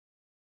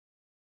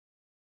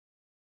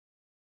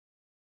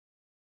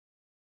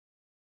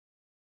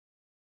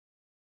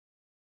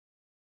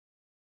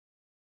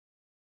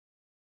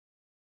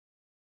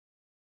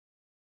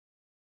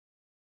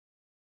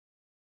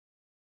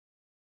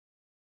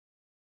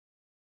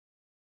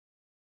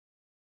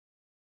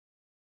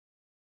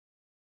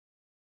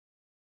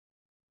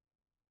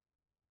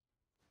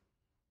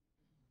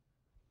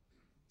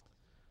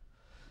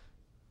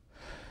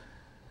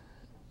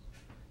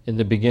In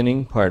the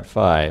beginning, part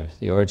 5,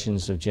 The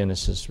Origins of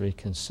Genesis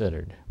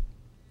Reconsidered.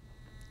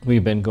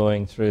 We've been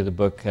going through the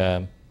book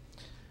In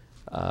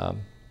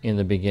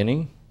the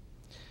Beginning,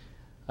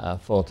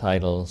 full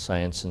title,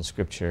 Science and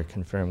Scripture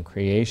Confirm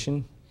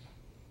Creation.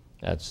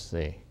 That's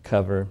the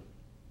cover.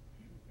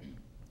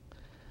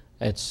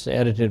 It's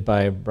edited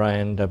by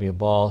Bryan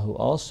Ball, who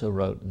also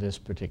wrote this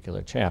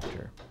particular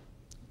chapter,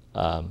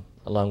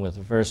 along with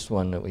the first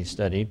one that we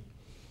studied.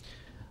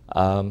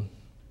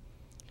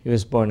 He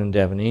was born in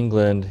Devon,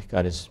 England,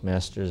 got his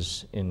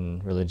master's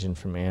in religion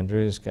from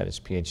Andrews, got his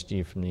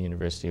PhD from the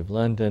University of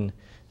London,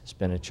 has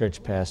been a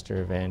church pastor,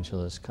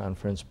 evangelist,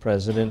 conference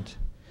president,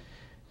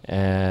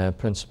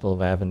 principal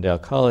of Avondale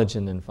College,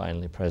 and then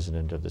finally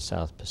president of the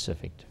South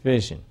Pacific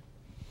Division.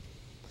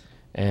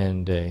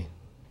 And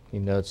he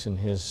notes in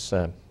his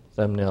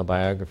thumbnail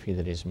biography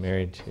that he's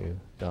married to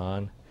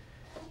Dawn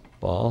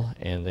Ball,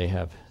 and they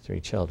have 3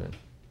 children.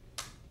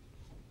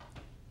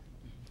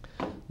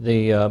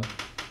 The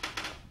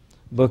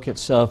book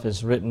itself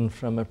is written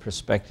from a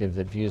perspective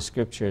that views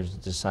Scripture as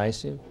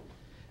decisive.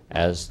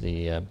 As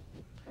the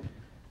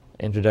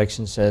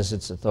introduction says,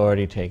 its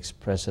authority takes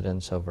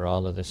precedence over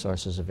all other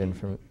sources of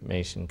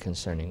information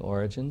concerning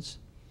origins.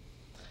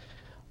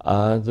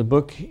 The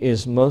book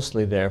is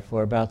mostly,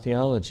 therefore, about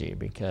theology,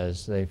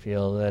 because they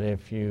feel that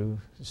if you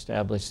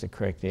establish the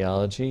correct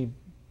theology,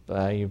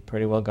 you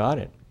pretty well got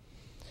it.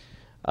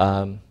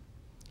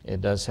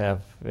 It does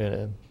have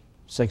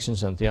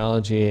sections on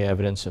theology,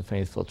 evidence of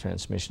faithful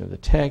transmission of the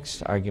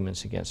text,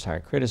 arguments against higher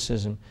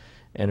criticism,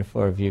 and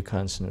for a view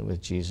consonant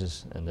with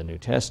Jesus and the New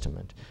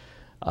Testament.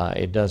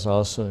 It does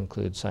also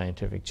include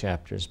scientific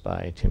chapters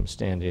by Tim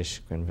Standish,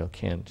 Grenville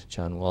Kent,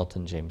 John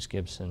Walton, James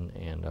Gibson,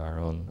 and our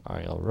own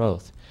R.L.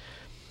 Roth.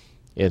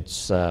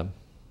 Its final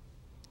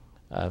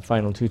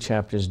 2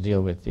 chapters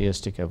deal with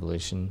theistic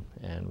evolution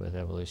and with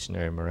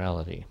evolutionary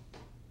morality.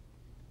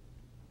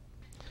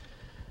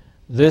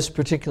 This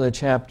particular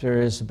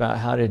chapter is about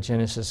how did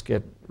Genesis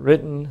get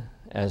written,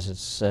 as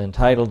it's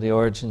entitled The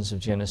Origins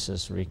of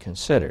Genesis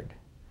Reconsidered.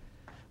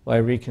 Why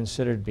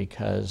reconsidered?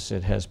 Because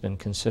it has been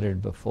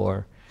considered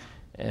before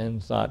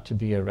and thought to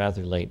be a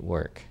rather late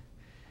work.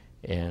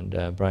 And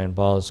Bryan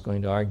Ball is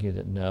going to argue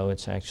that no,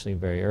 it's actually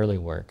very early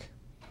work.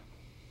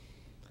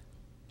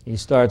 He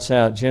starts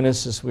out,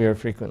 Genesis, we are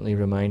frequently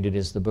reminded,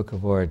 is the book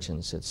of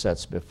origins. It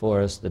sets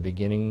before us the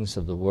beginnings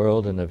of the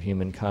world and of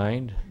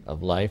humankind,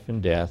 of life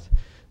and death,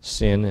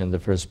 sin and the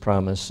first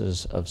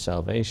promises of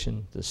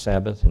salvation, the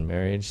Sabbath and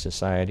marriage,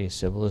 society,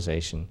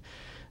 civilization,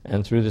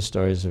 and through the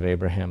stories of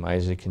Abraham,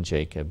 Isaac, and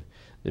Jacob,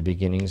 the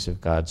beginnings of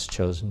God's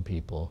chosen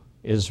people,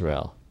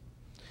 Israel.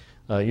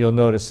 You'll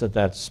notice that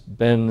that's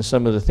been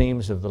some of the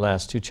themes of the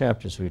last 2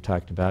 chapters we've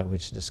talked about,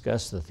 which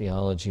discuss the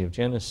theology of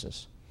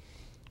Genesis,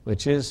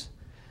 which is,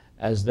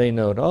 as they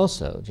note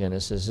also,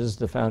 Genesis is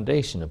the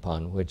foundation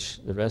upon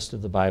which the rest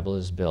of the Bible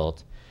is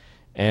built.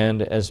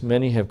 And as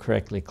many have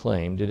correctly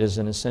claimed, it is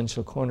an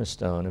essential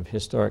cornerstone of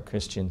historic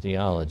Christian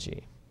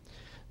theology.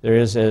 There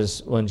is,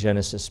 as one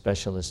Genesis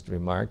specialist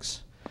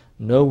remarks,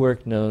 no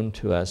work known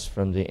to us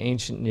from the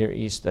ancient Near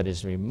East that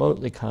is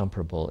remotely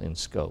comparable in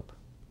scope.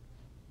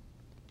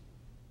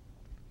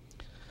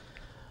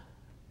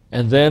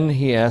 And then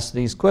he asks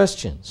these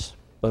questions.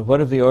 But what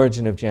of the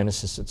origin of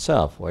Genesis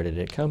itself? Where did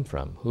it come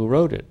from? Who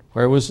wrote it?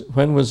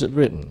 When was it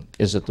written?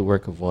 Is it the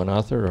work of one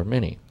author or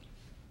many?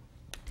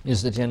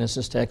 Is the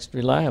Genesis text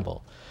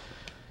reliable?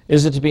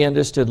 Is it to be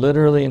understood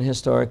literally and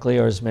historically,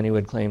 or as many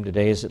would claim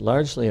today, is it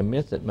largely a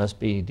myth that must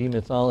be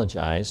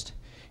demythologized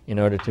in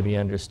order to be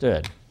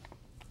understood?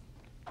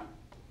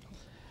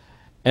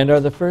 And are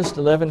the first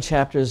 11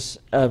 chapters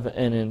of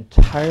an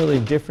entirely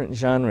different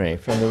genre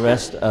from the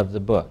rest of the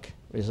book,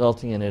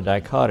 resulting in a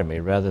dichotomy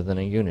rather than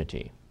a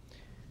unity?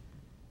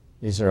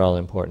 These are all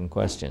important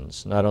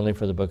questions, not only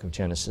for the book of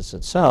Genesis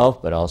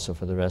itself, but also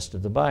for the rest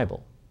of the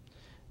Bible,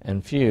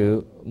 and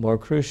few more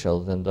crucial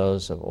than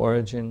those of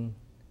origin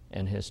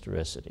and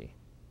historicity.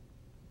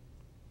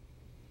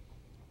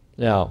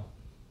 Now,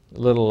 a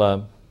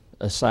little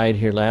aside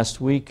here. Last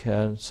week,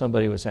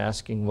 somebody was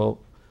asking, well,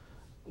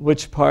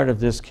 which part of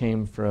this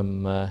came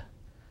from the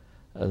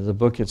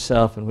book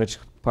itself and which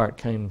part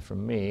came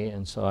from me?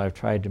 And so I've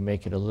tried to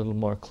make it a little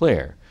more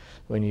clear.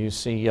 When you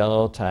see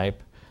yellow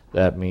type,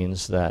 that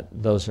means that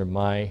those are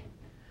my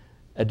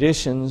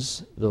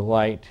additions. The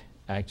white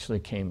actually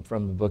came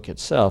from the book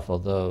itself,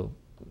 although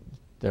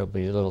there'll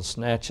be little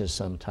snatches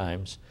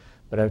sometimes.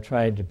 But I've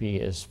tried to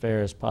be as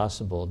fair as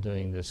possible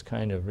doing this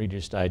kind of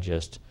Reader's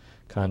Digest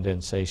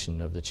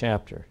condensation of the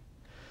chapter.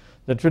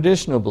 The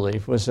traditional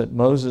belief was that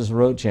Moses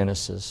wrote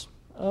Genesis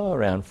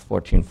around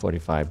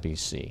 1445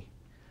 BC.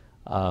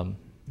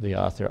 The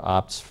author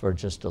opts for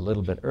just a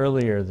little bit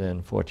earlier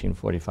than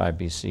 1445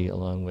 BC,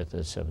 along with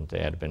the Seventh-day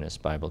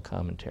Adventist Bible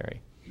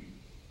commentary.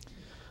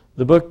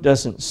 The book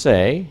doesn't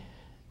say,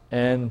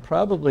 and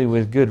probably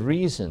with good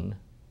reason,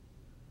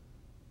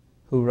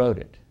 who wrote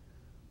it.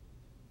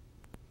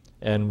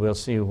 And we'll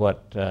see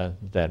what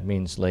that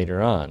means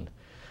later on.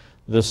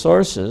 The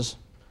sources,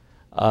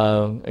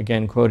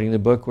 again quoting the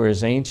book, were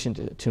as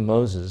ancient to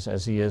Moses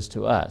as he is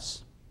to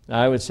us. Now,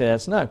 I would say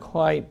that's not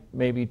quite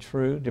maybe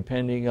true,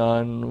 depending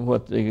on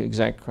what the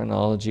exact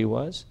chronology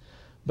was,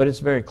 but it's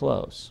very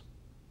close.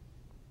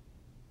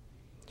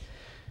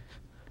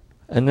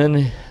 And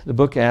then the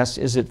book asks,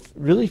 is it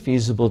really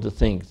feasible to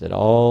think that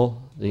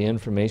all the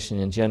information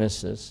in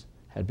Genesis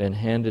had been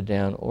handed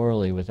down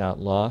orally without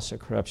loss or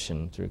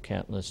corruption through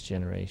countless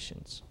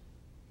generations?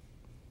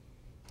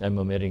 I'm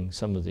omitting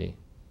some of the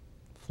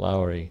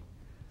flowery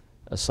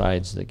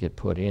asides that get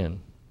put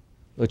in,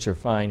 which are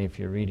fine if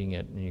you're reading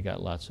it and you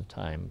got lots of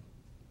time.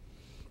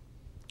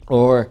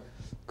 Or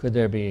could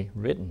there be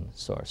written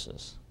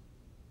sources?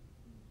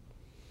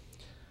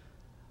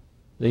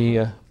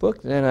 The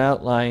book then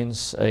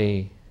outlines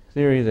a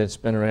theory that's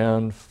been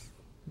around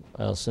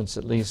since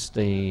at least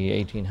the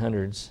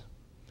 1800s.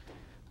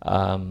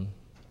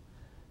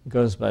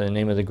 Goes by the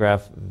name of the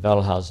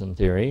Graf-Wellhausen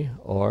theory,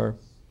 or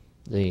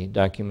the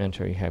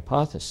documentary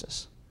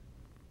hypothesis.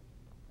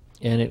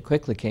 And it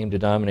quickly came to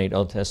dominate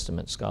Old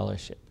Testament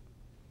scholarship.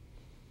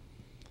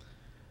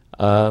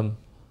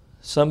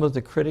 Some of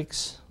the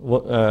critics,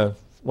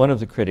 one of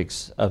the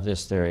critics of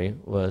this theory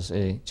was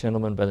a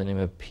gentleman by the name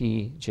of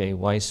P.J.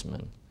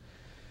 Weissman.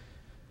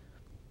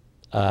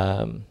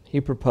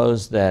 He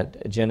proposed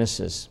that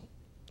Genesis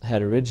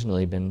had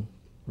originally been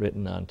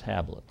written on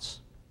tablets.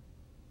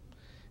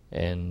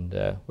 And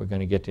we're going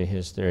to get to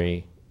his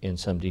theory in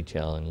some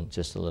detail in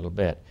just a little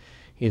bit.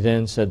 He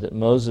then said that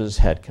Moses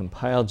had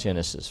compiled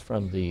Genesis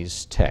from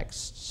these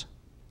texts.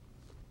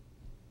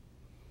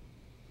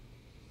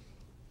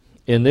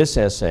 In this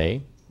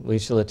essay, we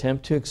shall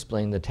attempt to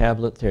explain the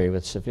tablet theory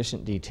with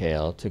sufficient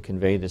detail to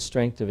convey the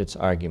strength of its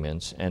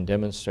arguments and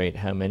demonstrate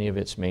how many of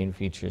its main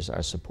features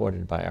are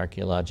supported by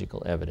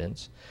archaeological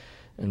evidence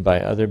and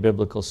by other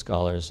biblical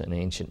scholars and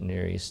ancient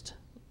Near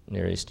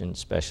Eastern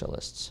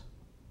specialists.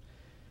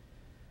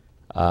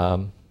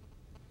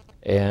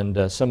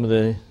 And some of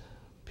the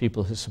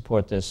people who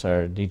support this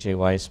are D.J.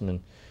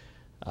 Weissman,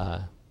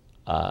 the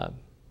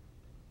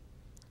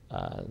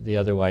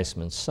other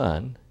Weissman's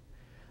son,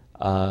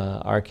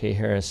 R.K.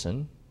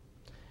 Harrison,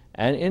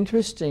 and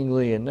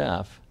interestingly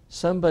enough,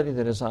 somebody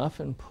that is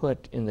often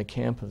put in the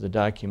camp of the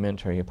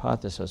documentary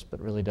hypothesis but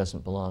really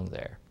doesn't belong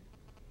there.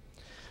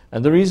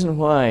 And the reason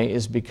why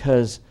is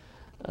because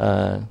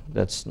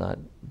that's not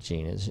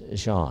Jean, it's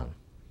Jean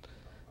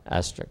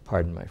Astruc,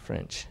 pardon my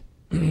French.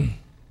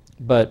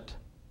 But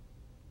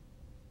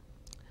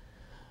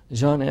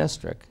Jean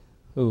Astruc,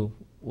 who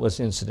was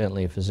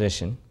incidentally a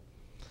physician,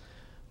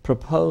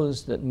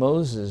 proposed that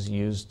Moses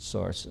used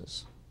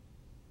sources.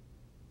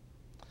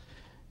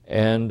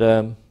 And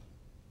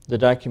the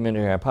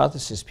documentary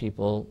hypothesis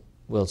people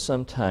will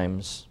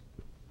sometimes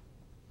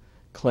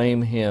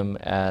claim him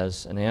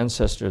as an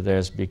ancestor of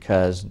theirs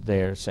because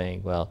they're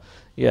saying, well,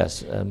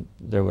 yes,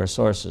 there were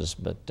sources,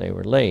 but they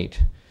were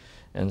late.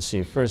 And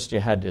see, first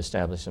you had to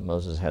establish that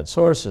Moses had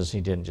sources.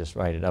 He didn't just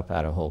write it up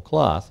out of whole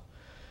cloth.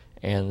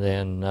 And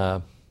then,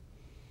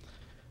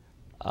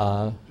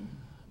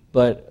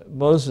 but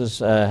Moses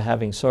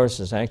having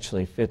sources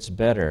actually fits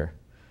better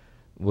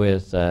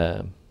with,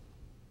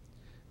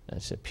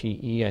 that's a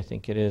P.E., I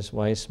think it is,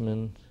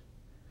 Weissman,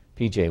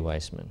 P.J.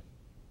 Weissman.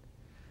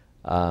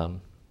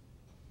 Than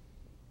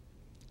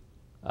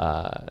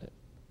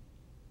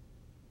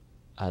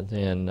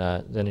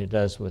it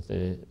does with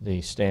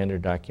the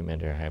standard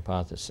documentary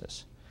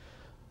hypothesis.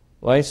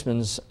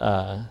 Weissman's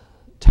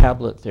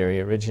tablet theory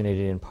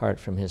originated in part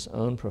from his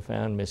own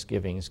profound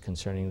misgivings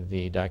concerning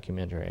the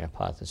documentary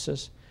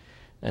hypothesis,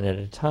 and at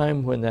a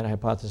time when that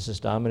hypothesis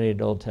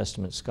dominated Old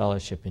Testament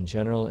scholarship in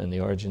general and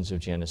the origins of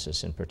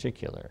Genesis in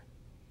particular.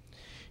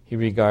 He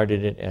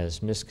regarded it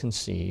as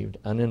misconceived,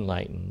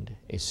 unenlightened,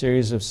 a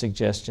series of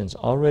suggestions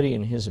already,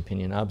 in his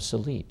opinion,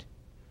 obsolete,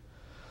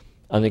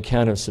 on the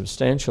account of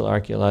substantial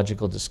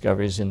archaeological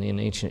discoveries in the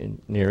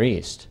ancient Near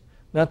East,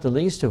 not the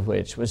least of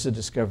which was the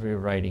discovery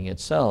of writing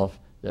itself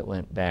that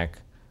went back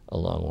a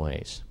long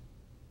ways.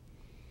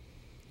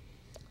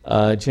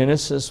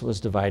 Genesis was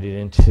divided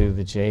into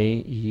the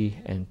J, E,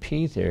 and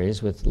P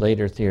theories, with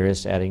later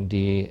theorists adding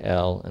D,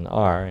 L, and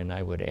R, and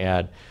I would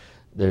add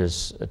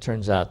it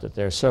turns out that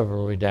there are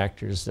several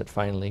redactors that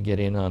finally get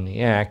in on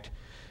the act,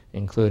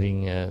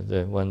 including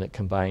the one that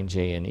combined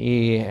J and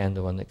E and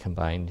the one that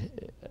combined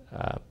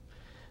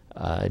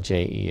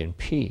J, E, and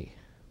P.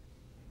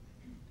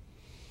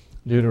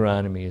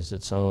 Deuteronomy is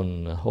its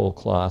own whole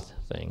cloth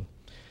thing.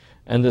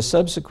 And the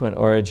subsequent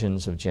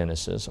origins of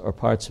Genesis, or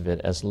parts of it,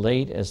 as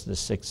late as the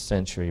 6th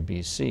century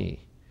BC.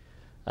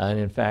 And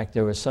in fact,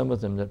 there were some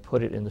of them that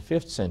put it in the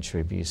 5th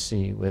century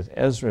BC, with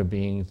Ezra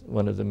being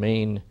one of the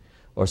main,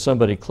 or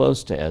somebody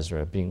close to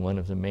Ezra being one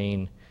of the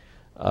main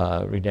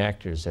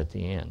redactors at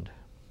the end.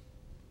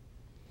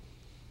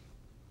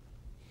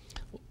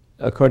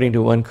 According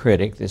to one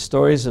critic, the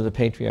stories of the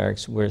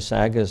patriarchs were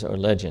sagas or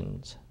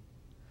legends,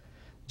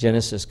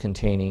 Genesis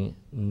containing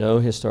no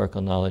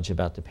historical knowledge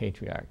about the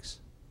patriarchs.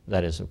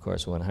 That is, of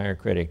course, one higher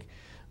critic,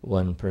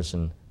 one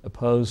person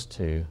opposed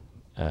to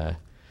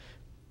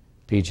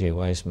P.J.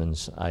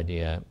 Weissman's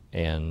idea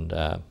and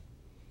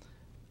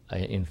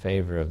in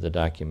favor of the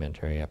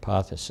documentary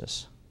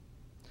hypothesis.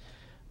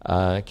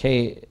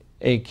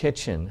 K.A.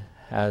 Kitchen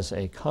has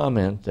a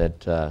comment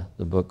that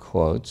the book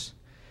quotes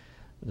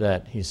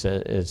that he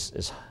said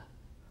is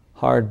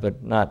hard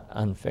but not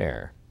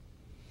unfair.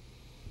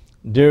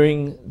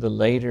 During the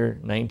later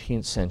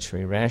 19th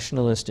century,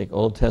 rationalistic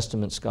Old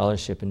Testament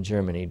scholarship in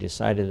Germany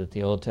decided that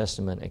the Old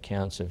Testament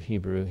accounts of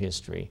Hebrew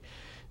history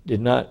did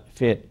not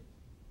fit,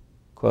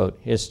 quote,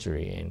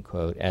 history, end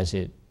quote, as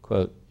it,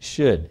 quote,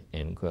 should,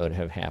 end quote,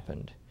 have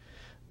happened,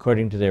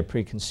 according to their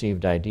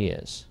preconceived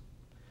ideas.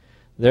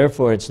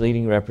 Therefore, its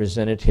leading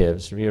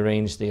representatives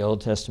rearranged the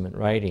Old Testament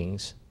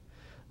writings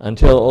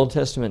until Old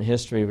Testament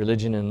history,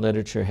 religion, and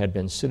literature had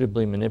been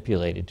suitably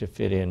manipulated to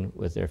fit in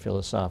with their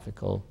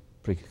philosophical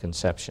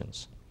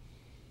preconceptions.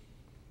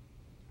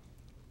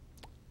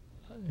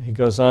 He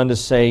goes on to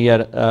say,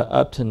 yet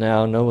up to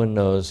now, no one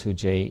knows who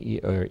J,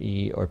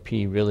 E, or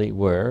P really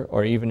were,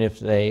 or even if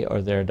they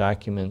or their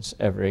documents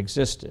ever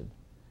existed.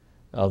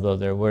 Although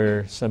there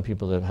were some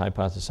people that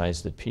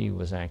hypothesized that P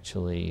was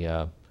actually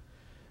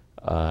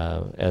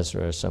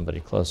Ezra or somebody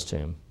close to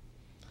him.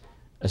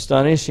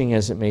 Astonishing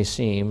as it may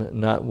seem,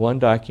 not one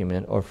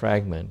document or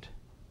fragment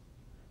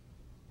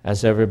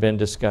has ever been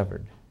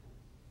discovered.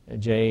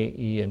 J,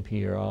 E, and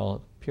P are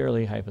all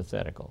purely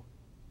hypothetical.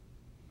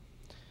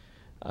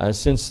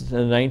 Since the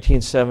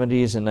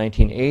 1970s and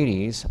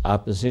 1980s,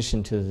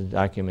 opposition to the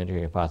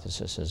documentary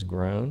hypothesis has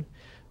grown.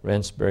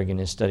 Rendsburg, in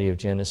his study of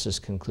Genesis,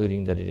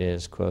 concluding that it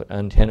is, quote,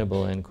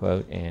 untenable, end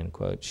quote, and,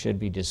 quote, should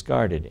be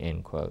discarded,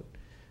 end quote.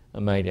 I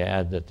might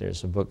add that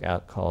there's a book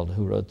out called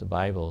Who Wrote the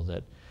Bible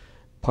that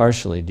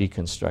partially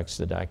deconstructs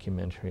the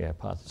documentary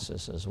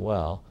hypothesis as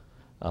well,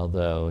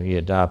 although he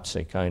adopts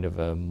a kind of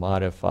a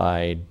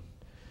modified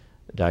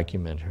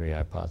documentary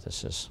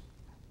hypothesis.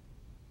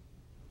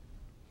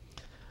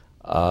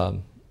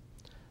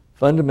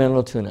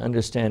 Fundamental to an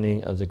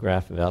understanding of the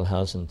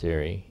Graf-Wellhausen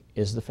theory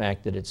is the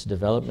fact that its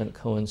development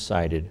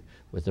coincided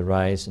with the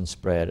rise and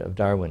spread of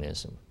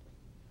Darwinism.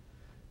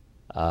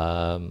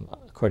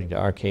 According to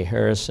R.K.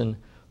 Harrison,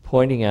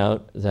 pointing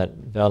out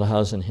that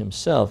Wellhausen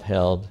himself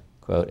held,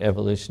 quote,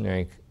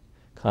 evolutionary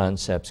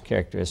concepts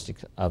characteristic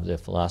of the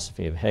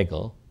philosophy of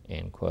Hegel,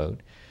 end quote,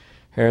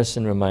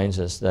 Harrison reminds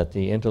us that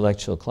the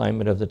intellectual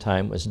climate of the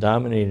time was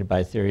dominated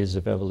by theories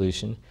of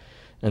evolution,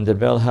 and that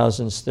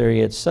Wellhausen's theory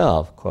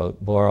itself,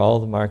 quote, bore all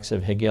the marks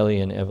of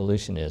Hegelian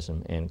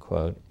evolutionism, end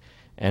quote,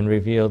 and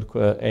revealed,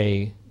 quote,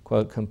 a,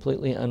 quote,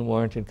 completely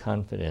unwarranted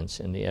confidence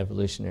in the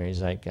evolutionary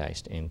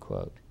zeitgeist, end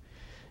quote.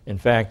 In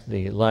fact,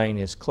 the line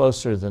is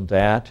closer than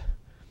that.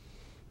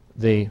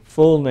 The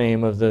full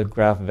name of the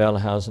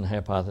Graf-Wellhausen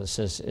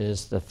hypothesis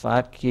is the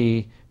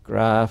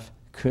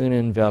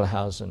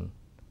Fatke-Graf-Kuhnen-Wellhausen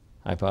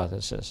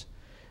hypothesis.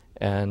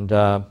 And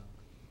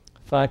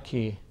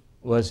Fatke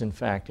was, in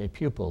fact, a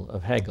pupil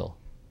of Hegel.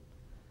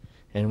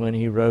 And when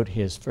he wrote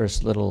his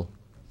first little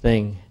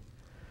thing,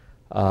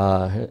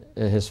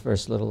 his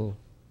first little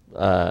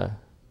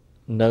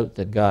note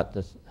that got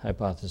the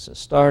hypothesis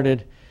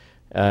started,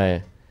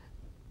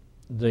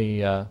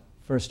 the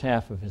first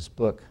half of his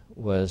book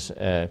was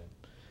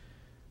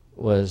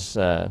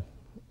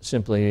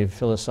simply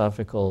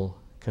philosophical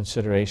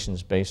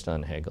considerations based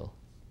on Hegel.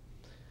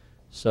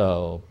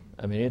 So,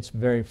 I mean, it's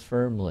very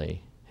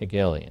firmly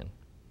Hegelian.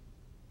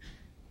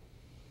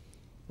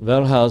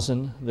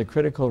 Wellhausen, the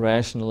critical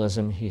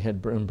rationalism he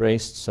had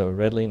embraced so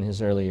readily in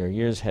his earlier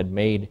years, had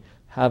made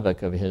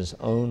havoc of his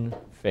own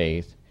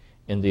faith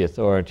in the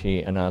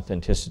authority and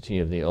authenticity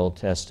of the Old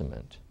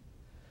Testament.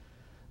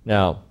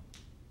 Now,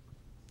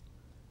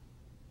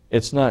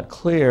 it's not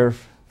clear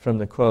from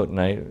the quote, and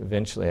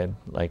I'd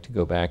like to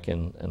go back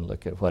and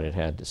look at what it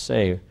had to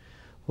say,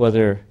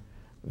 whether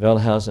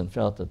Wellhausen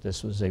felt that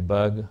this was a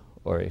bug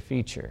or a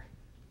feature.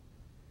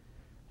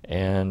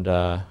 And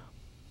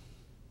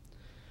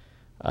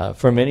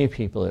for many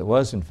people, it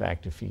was in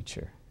fact a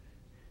feature.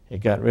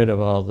 It got rid of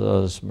all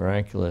those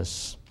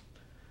miraculous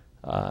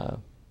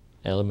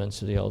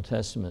elements of the Old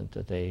Testament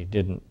that they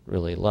didn't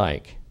really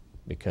like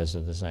because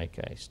of the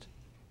zeitgeist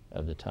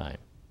of the time.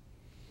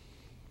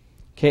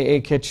 K.A.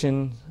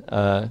 Kitchen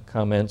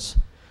comments,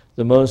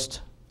 the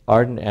most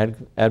ardent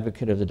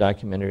advocate of the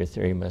documentary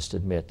theory must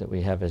admit that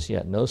we have as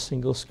yet no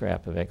single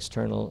scrap of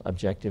external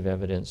objective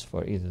evidence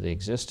for either the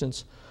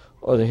existence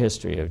or the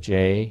history of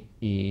J,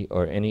 E,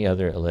 or any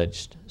other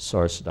alleged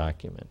source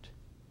document.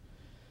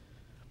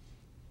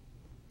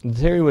 The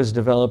theory was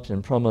developed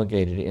and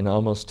promulgated in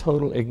almost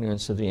total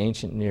ignorance of the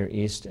ancient Near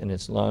East and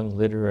its long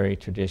literary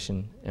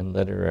tradition and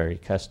literary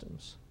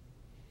customs.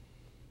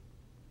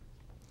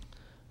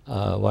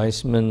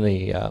 Weissman,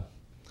 the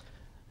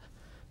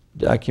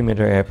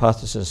documentary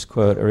hypothesis,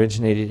 quote,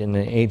 originated in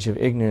an age of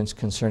ignorance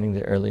concerning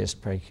the earliest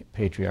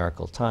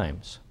patriarchal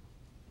times.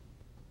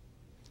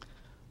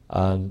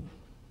 The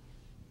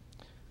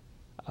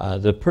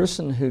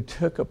person who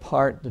took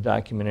apart the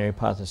documentary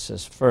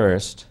hypothesis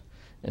first,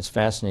 it's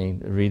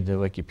fascinating to read the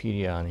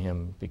Wikipedia on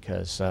him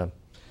because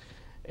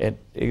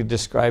it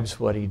describes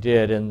what he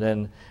did, and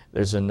then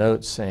there's a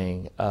note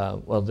saying,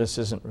 well, this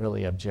isn't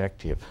really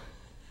objective.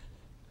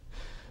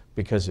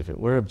 Because if it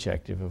were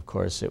objective, of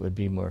course, it would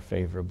be more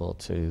favorable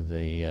to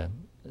the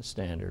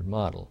standard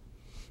model.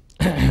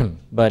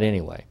 But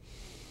anyway,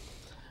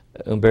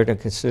 Umberto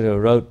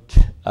Cassuto wrote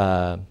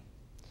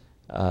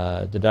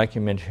the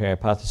documentary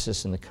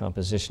hypothesis and the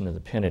composition of the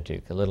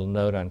Pentateuch. A little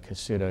note on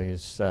Cassuto: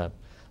 he's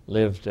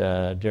lived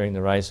during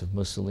the rise of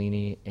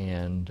Mussolini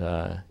and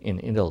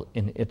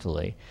in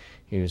Italy.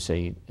 He was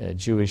a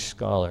Jewish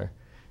scholar,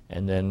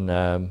 and then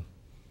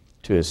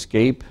to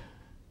escape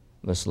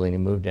Mussolini,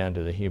 moved down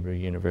to the Hebrew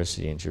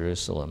University in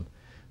Jerusalem,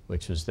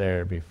 which was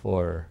there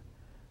before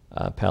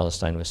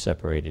Palestine was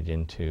separated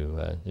into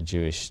the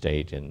Jewish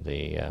state and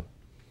the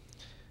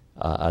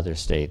other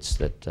states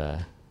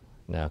that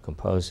now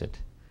compose it.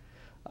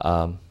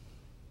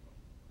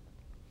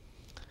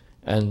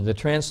 And the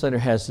translator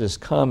has this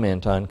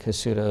comment on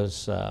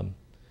Cassuto's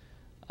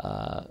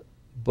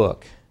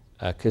book.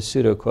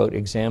 Cassuto, quote,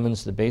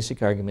 examines the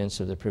basic arguments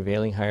of the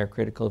prevailing higher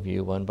critical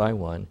view one by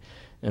one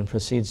and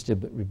proceeds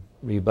to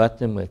rebut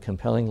them with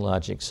compelling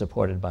logic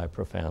supported by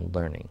profound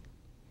learning.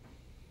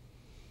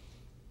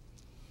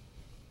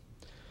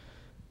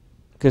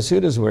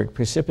 Cassuto's work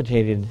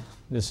precipitated,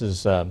 this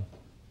is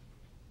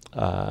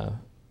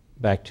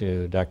back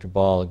to Dr.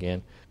 Ball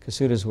again,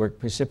 Cassuto's work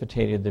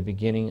precipitated the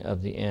beginning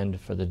of the end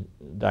for the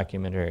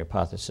documentary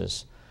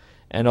hypothesis.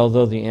 And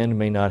although the end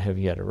may not have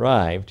yet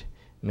arrived,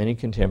 many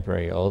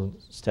contemporary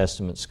Old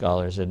Testament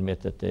scholars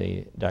admit that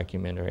the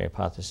documentary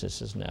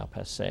hypothesis is now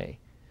passé.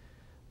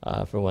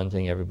 For one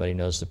thing, everybody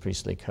knows the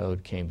priestly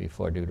code came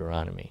before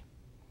Deuteronomy.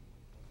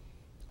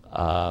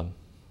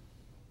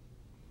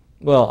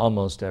 Well,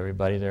 almost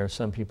everybody. There are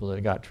some people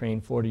that got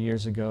trained 40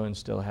 years ago and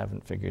still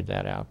haven't figured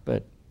that out.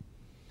 But,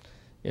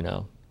 you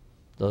know,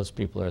 those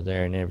people are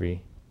there in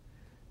every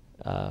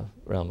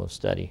realm of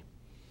study.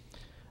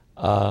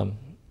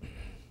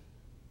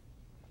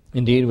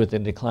 Indeed, with the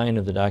decline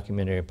of the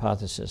documentary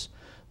hypothesis,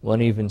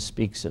 one even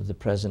speaks of the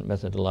present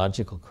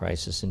methodological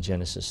crisis in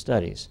Genesis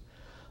studies.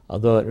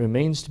 Although it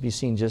remains to be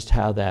seen just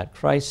how that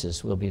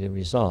crisis will be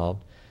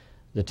resolved,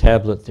 the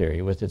tablet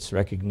theory, with its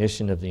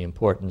recognition of the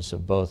importance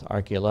of both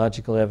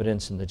archaeological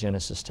evidence and the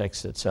Genesis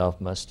text itself,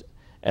 must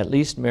at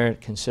least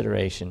merit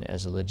consideration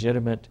as a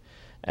legitimate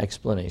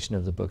explanation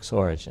of the book's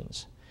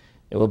origins.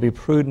 It will be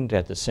prudent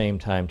at the same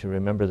time to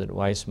remember that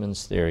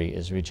Weismann's theory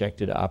is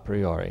rejected a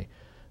priori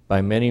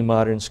by many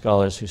modern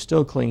scholars who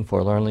still cling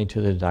forlornly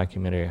to the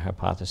documentary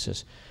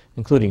hypothesis,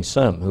 including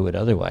some who would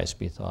otherwise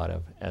be thought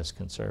of as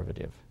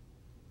conservative.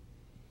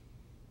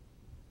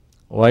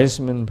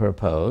 Weismann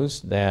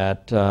proposed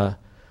that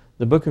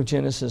the book of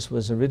Genesis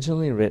was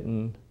originally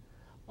written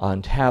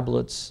on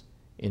tablets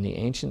in the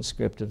ancient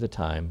script of the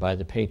time by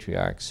the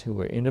patriarchs who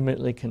were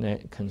intimately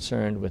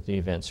concerned with the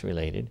events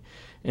related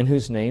and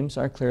whose names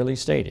are clearly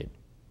stated.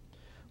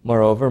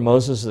 Moreover,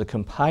 Moses, the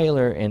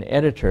compiler and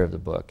editor of the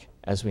book,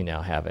 as we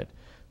now have it,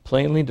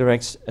 plainly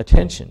directs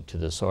attention to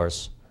the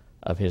source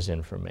of his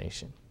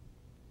information.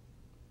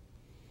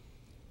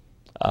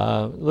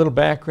 A little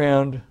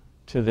background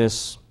to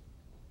this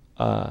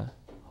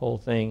whole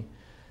thing.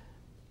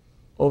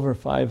 Over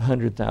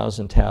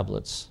 500,000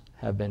 tablets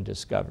have been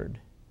discovered,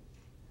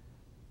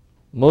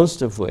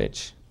 most of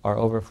which are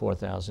over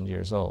 4,000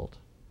 years old.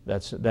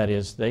 That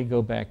is, they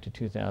go back to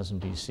 2000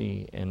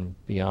 BC and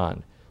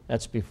beyond.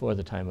 That's before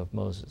the time of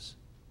Moses.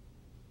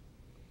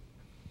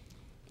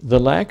 The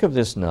lack of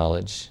this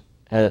knowledge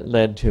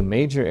led to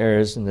major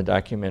errors in the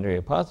documentary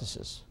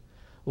hypothesis.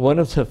 One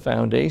of the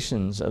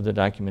foundations of the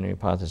documentary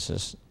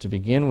hypothesis, to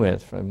begin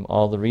with, from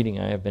all the reading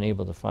I have been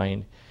able to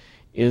find,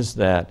 is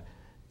that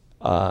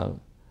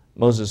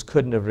Moses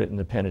couldn't have written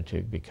the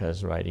Pentateuch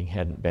because writing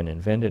hadn't been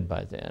invented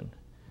by then.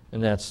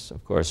 And that's,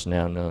 of course,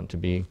 now known to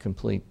be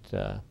complete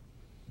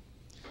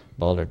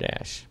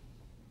balderdash.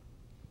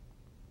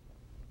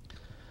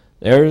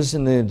 The errors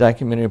in the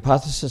documentary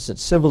hypothesis that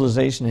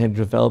civilization had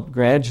developed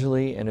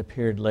gradually and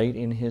appeared late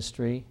in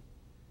history,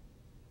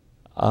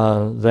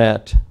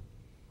 that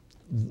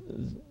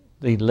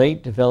the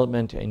late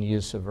development and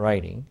use of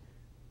writing,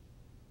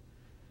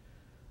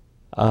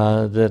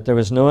 that there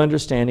was no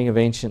understanding of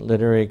ancient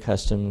literary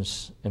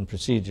customs and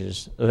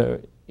procedures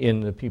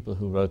in the people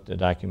who wrote the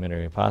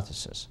documentary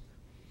hypothesis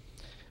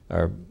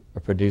or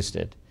produced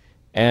it,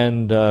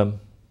 and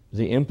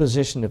the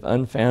imposition of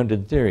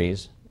unfounded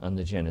theories on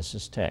the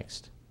Genesis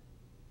text.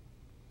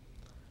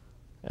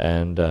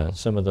 And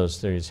some of those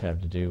theories have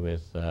to do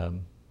with a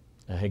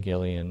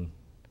Hegelian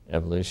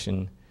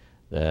evolution,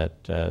 that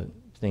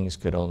things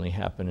could only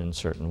happen in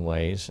certain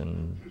ways,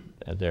 and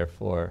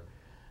therefore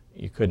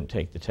you couldn't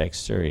take the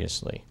text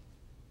seriously.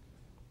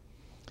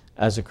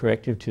 As a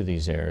corrective to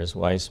these errors,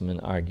 Weismann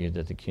argued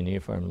that the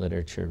cuneiform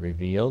literature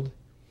revealed,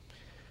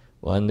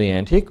 one, the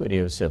antiquity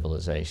of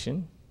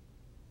civilization.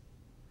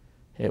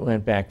 It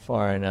went back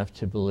far enough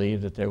to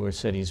believe that there were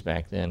cities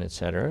back then,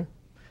 etc.,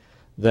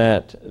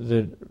 that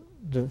the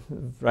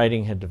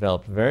writing had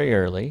developed very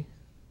early,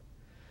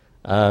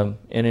 and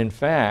in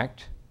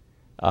fact,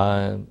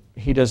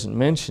 he doesn't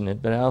mention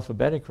it, but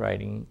alphabetic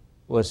writing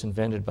was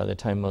invented by the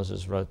time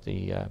Moses wrote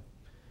the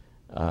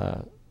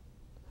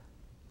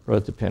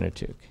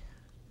Pentateuch.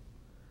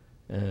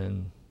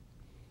 And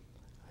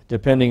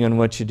depending on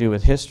what you do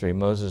with history,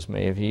 Moses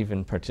may have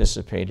even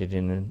participated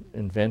in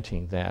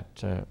inventing that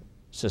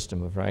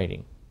system of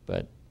writing,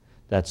 but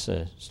that's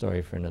a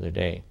story for another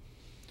day.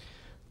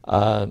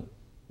 The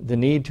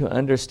need to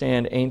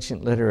understand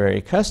ancient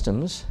literary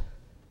customs,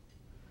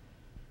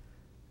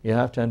 you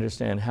have to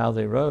understand how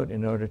they wrote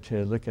in order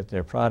to look at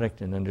their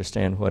product and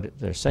understand what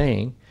they're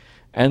saying.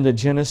 And the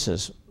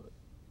Genesis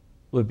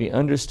would be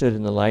understood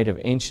in the light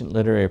of ancient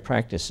literary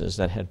practices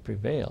that had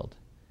prevailed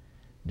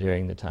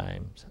during the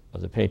times of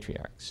the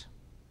patriarchs.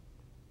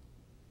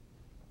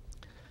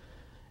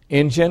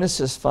 In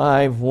Genesis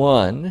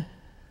 5:1,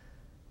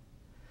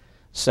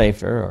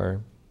 Sefer,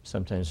 or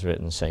sometimes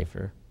written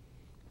Sefer,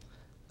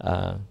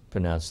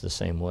 pronounced the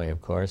same way,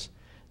 of course,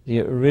 the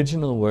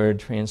original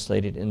word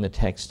translated in the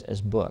text as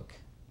book,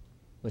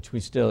 which we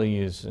still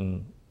use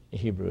in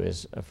Hebrew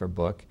as for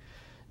book,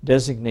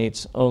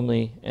 designates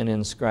only an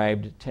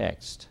inscribed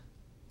text.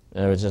 In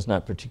other words, it's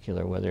not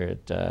particular whether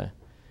it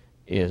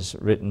is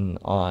written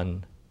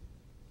on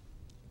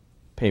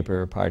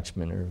paper or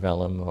parchment or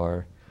vellum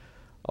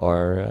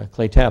or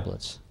clay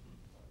tablets.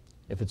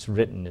 If it's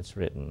written,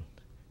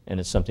 and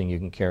it's something you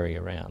can carry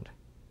around.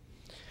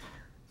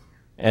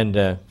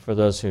 And for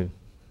those who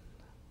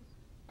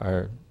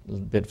are a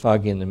bit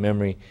foggy in the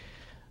memory,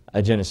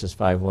 Genesis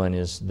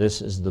 5:1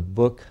 this is the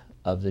book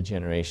of the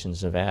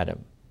generations of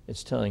Adam.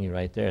 It's telling you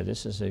right there,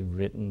 this is a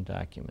written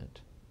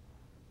document.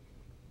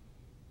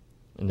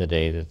 In the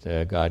day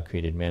that God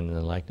created man in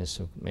the likeness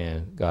of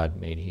man, God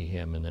made he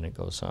him, and then it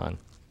goes on.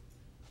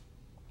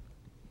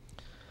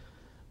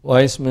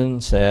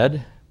 Weisman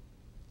said,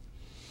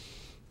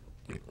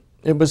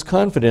 it was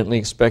confidently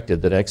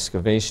expected that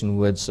excavation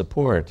would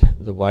support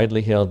the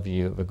widely held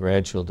view of a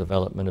gradual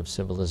development of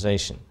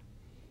civilization.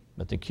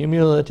 But the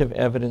cumulative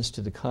evidence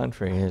to the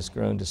contrary has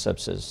grown to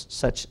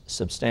such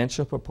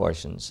substantial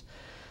proportions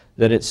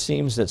that it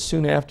seems that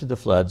soon after the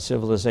flood,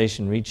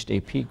 civilization reached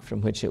a peak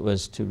from which it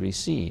was to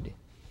recede.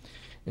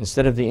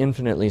 Instead of the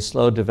infinitely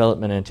slow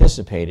development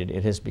anticipated,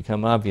 it has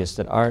become obvious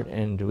that art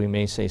and, we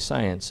may say,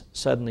 science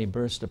suddenly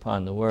burst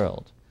upon the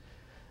world.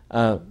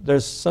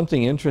 There's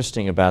something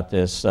interesting about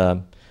this.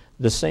 The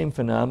same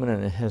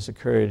phenomenon has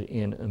occurred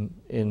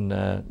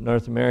in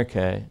North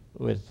America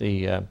with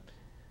the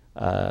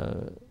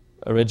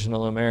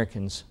original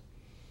Americans.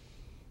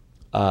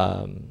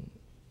 All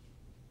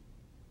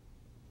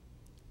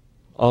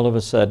of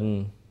a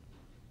sudden,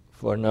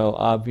 for no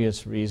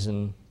obvious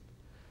reason,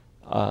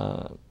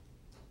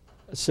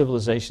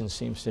 civilization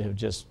seems to have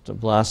just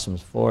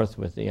blossomed forth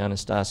with the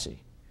Anastasi.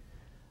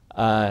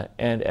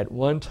 And at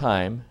one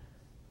time,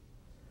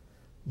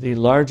 the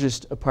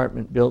largest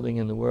apartment building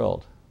in the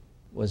world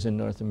was in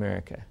North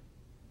America,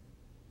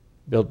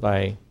 built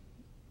by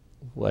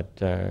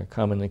what are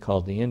commonly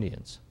called the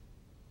Indians.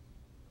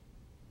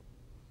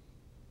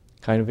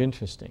 Kind of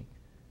interesting.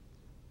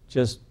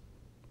 Just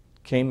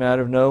came out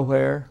of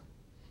nowhere.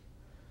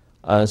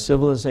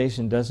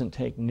 Civilization doesn't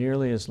take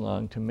nearly as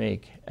long to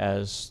make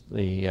as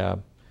the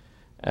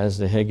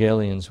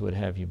Hegelians would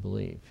have you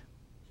believe.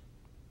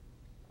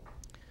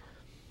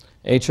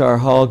 H.R.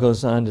 Hall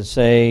goes on to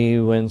say,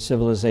 when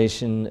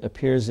civilization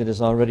appears, it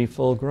is already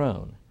full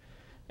grown,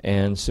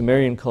 and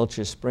Sumerian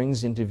culture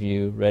springs into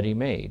view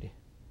ready-made.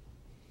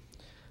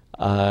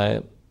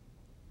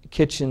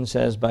 Kitchen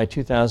says, by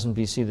 2000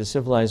 BC, the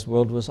civilized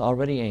world was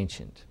already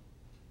ancient.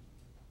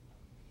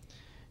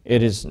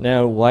 It is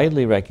now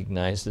widely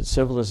recognized that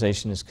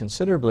civilization is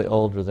considerably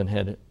older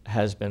than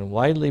has been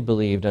widely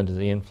believed under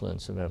the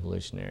influence of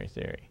evolutionary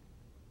theory.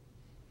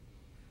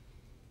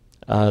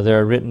 There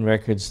are written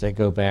records that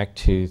go back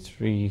to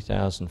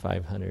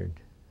 3,500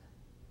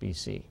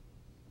 BC.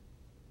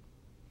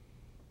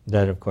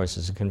 That, of course,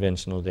 is a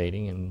conventional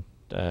dating,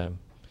 and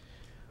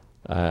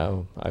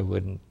I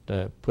wouldn't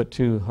put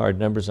too hard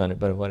numbers on it,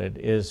 but what it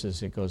is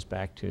it goes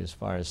back to as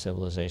far as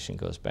civilization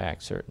goes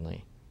back,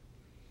 certainly.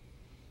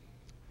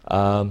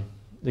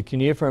 The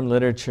cuneiform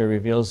literature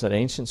reveals that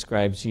ancient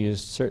scribes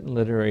used certain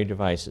literary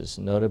devices,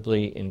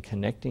 notably in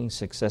connecting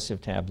successive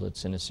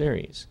tablets in a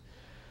series.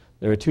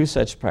 There are two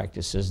such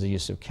practices, the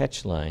use of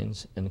catch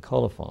lines and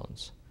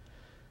colophons,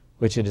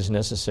 which it is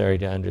necessary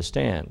to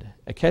understand.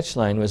 A catch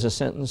line was a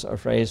sentence or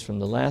phrase from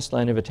the last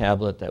line of a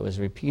tablet that was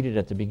repeated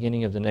at the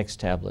beginning of the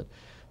next tablet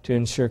to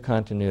ensure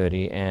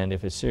continuity, and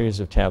if a series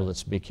of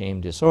tablets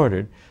became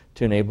disordered,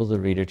 to enable the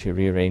reader to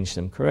rearrange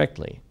them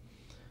correctly.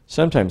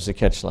 Sometimes the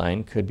catch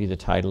line could be the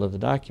title of the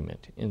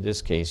document, in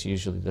this case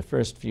usually the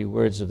first few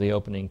words of the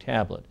opening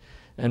tablet.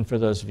 And for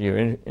those of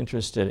you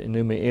interested,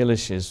 Enuma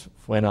Elish's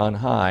When on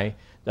High,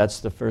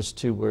 that's the first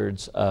two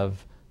words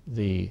of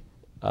the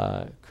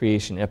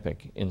creation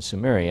epic in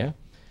Sumeria.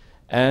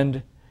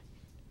 And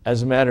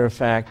as a matter of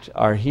fact,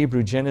 our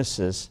Hebrew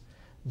Genesis,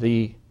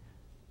 the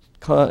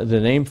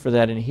name for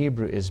that in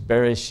Hebrew is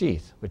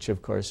Bereshith, which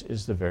of course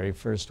is the very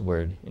first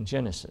word in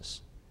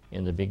Genesis,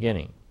 in the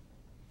beginning.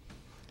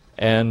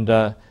 And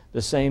the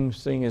same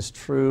thing is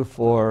true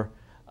for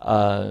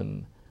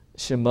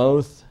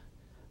Shemoth,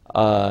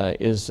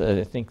 is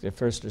I think the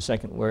first or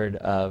second word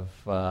of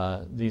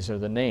these are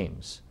the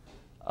names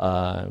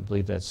I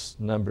believe that's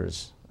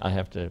Numbers.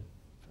 I've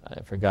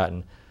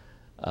forgotten.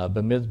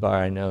 Bamidbar,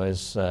 I know,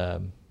 is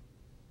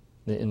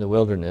in the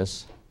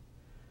wilderness.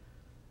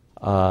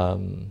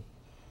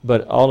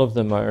 But all of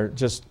them are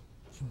just,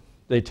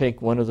 they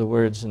take one of the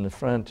words in the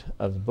front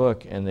of the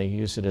book and they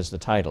use it as the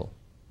title.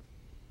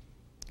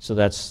 So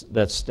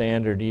that's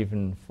standard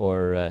even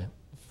for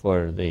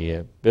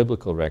the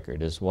biblical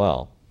record as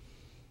well.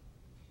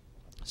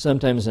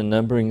 Sometimes a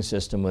numbering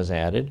system was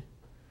added.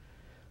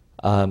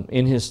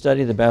 In his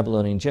study of the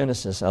Babylonian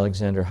Genesis,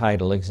 Alexander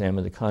Heidel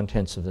examined the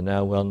contents of the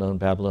now well-known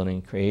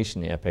Babylonian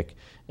creation epic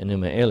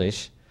Enuma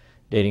Elish,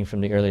 dating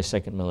from the early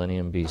 2nd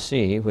millennium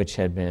BC, which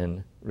had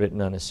been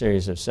written on a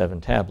series of 7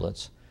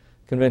 tablets,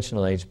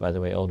 conventional age, by the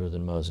way, older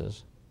than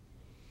Moses,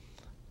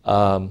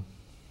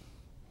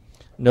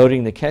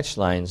 noting the catch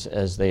lines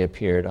as they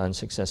appeared on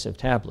successive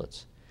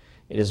tablets.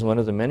 It is one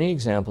of the many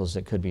examples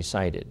that could be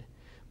cited.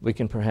 We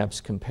can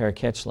perhaps compare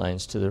catch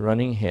lines to the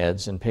running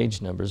heads and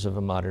page numbers of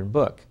a modern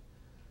book.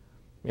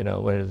 You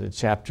know, where the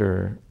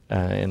chapter,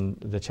 and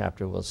the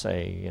chapter will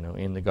say, you know,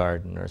 in the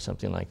garden or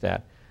something like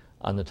that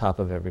on the top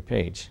of every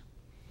page.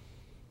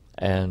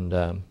 And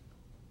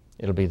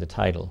it'll be the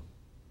title.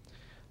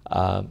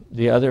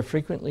 The other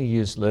frequently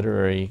used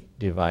literary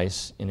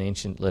device in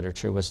ancient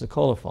literature was the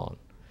colophon.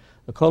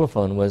 The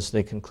colophon was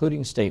the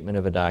concluding statement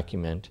of a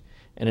document,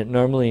 and it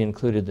normally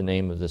included the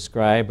name of the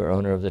scribe or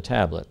owner of the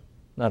tablet,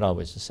 not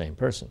always the same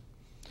person,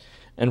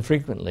 and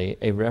frequently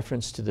a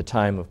reference to the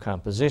time of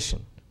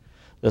composition.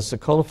 Thus, the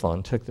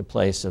colophon took the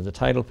place of the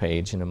title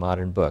page in a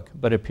modern book,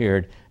 but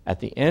appeared at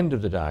the end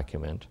of the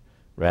document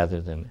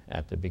rather than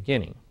at the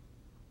beginning.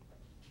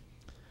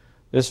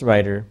 This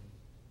writer,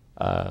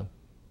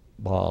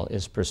 Ball,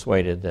 is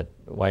persuaded that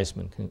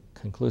Weisman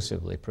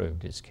conclusively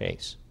proved his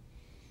case.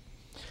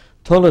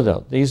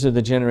 Toledo, these are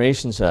the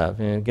generations of,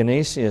 and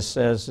Genesius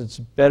says it's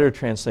better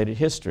translated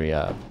history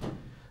of.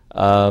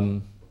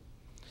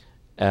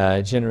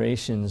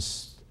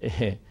 Generations,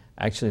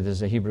 actually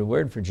there's a Hebrew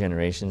word for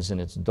generations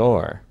and it's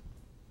dor.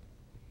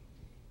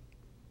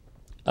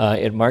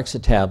 It marks a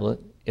tablet.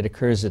 It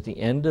occurs at the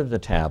end of the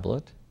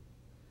tablet.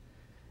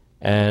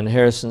 And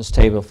Harrison's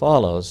table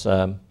follows.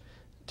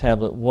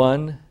 Tablet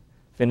 1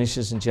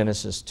 finishes in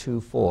Genesis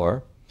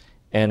 2:4,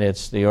 and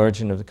it's the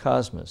origin of the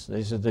cosmos.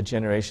 These are the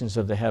generations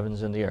of the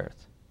heavens and the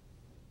earth.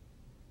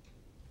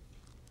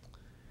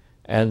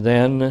 And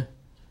then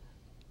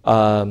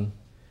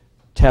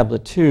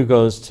Tablet 2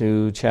 goes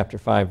to chapter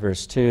 5,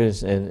 verse 2,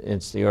 and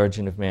it's the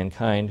origin of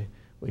mankind.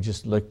 We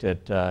just looked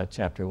at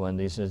chapter 1.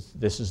 This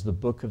is the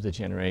book of the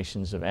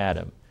generations of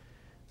Adam.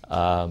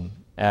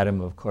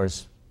 Adam, of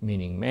course,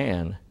 meaning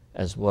man,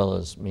 as well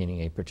as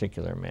meaning a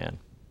particular man.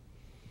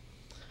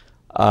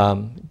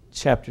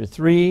 Chapter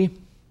 3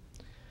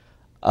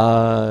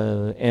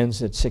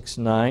 ends at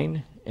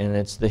 6:9, and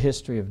it's the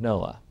history of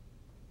Noah.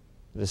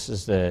 This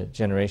is the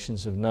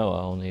generations of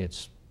Noah, only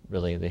it's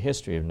really the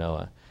history of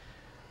Noah.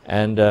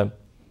 And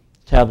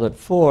Tablet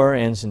 4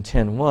 ends in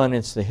 10:1.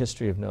 It's the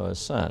history of Noah's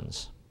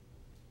sons.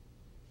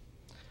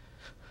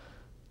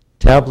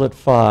 Tablet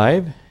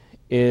 5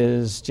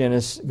 goes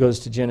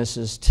to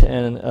Genesis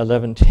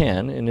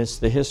 11:10, and it's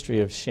the history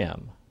of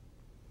Shem.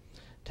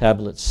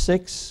 Tablet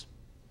 6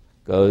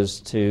 goes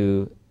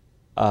to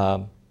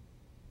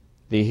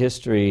the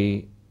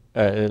history,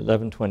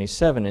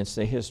 11:27. It's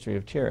the history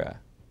of Terah.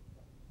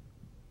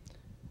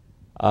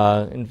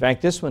 In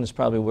fact, this one is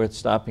probably worth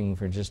stopping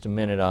for just a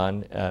minute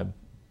on.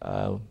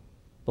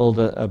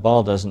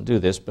 Ball doesn't do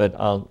this, but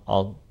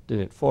I'll do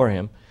it for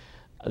him.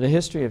 The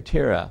history of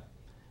Terah,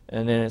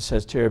 and then it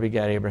says Terah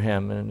begat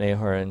Abraham and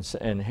Nahor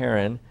and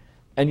Haran,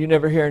 and you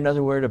never hear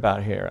another word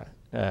about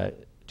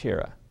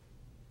Terah.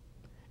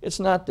 It's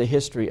not the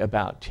history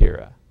about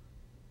Terah.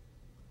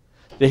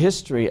 The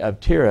history of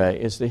Terah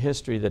is the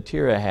history that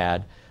Terah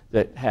had,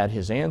 that had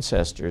his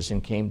ancestors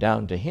and came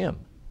down to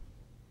him.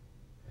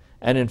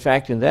 And in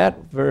fact, in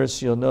that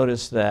verse, you'll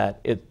notice that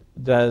it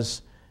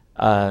does,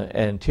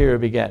 and Terah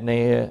begat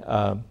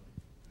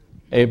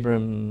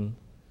Abram,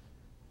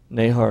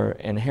 Nahor,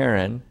 and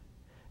Haran,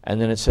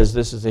 and then it says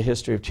this is the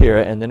history of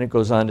Terah, and then it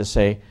goes on to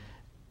say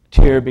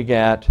Terah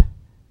begat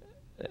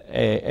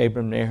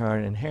Abram, Nahor,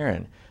 and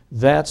Haran.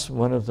 That's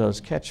one of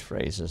those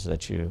catchphrases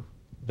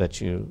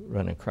that you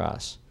run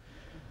across.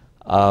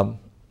 The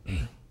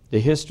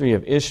history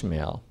of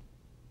Ishmael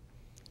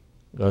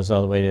goes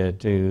all the way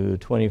to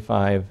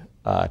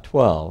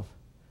 25:12.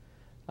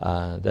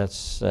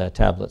 That's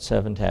Tablet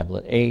 7.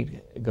 Tablet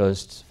 8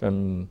 goes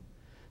from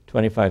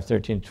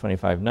 25:13 to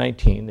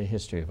 25:19, the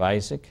history of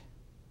Isaac.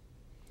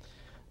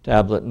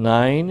 Tablet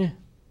 9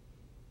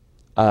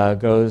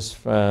 goes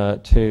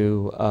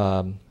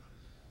to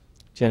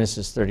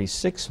Genesis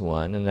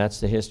 36:1, and that's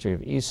the history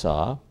of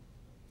Esau.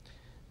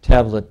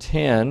 Tablet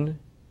 10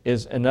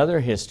 is another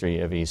history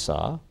of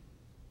Esau.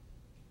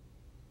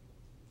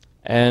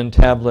 And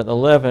Tablet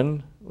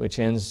 11, which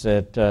ends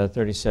at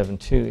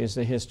 37:2, is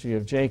the history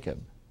of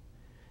Jacob.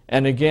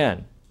 And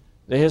again,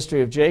 the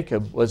history of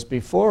Jacob was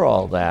before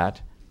all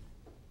that,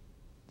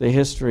 the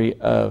history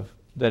of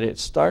that it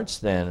starts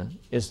then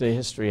is the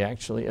history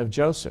actually of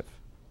Joseph.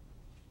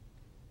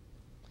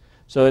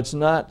 So it's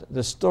not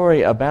the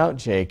story about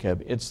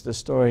Jacob, it's the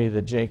story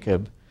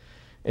that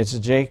it's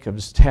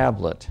Jacob's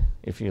tablet,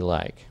 if you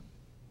like.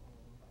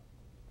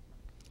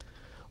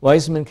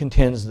 Wiseman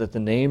contends that the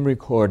name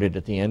recorded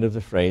at the end of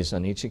the phrase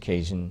on each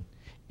occasion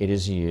it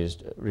is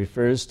used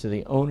refers to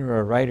the owner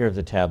or writer of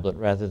the tablet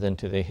rather than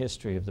to the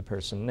history of the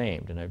person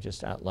named, and I've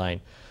just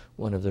outlined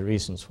one of the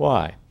reasons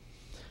why.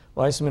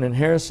 Wiseman and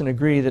Harrison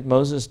agree that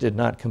Moses did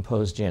not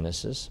compose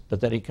Genesis,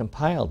 but that he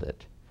compiled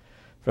it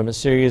from a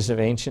series of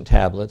ancient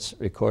tablets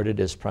recorded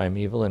as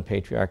primeval and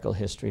patriarchal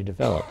history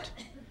developed.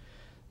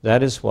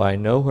 That is why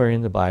nowhere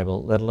in the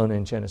Bible, let alone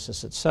in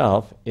Genesis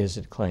itself, is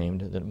it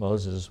claimed that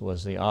Moses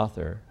was the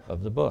author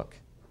of the book.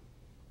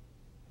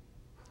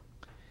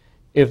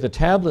 If the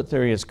tablet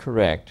theory is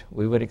correct,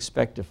 we would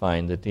expect to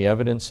find that the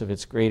evidence of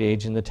its great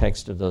age in the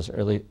text of those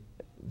early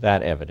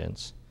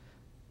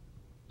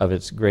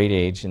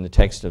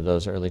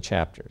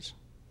chapters.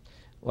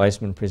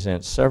 Wiseman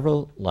presents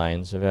several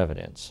lines of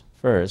evidence.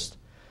 First,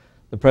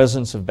 the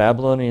presence of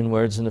Babylonian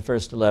words in the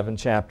first 11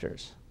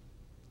 chapters.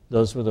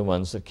 Those were the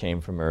ones that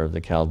came from Ur of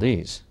the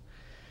Chaldees.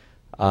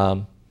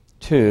 2,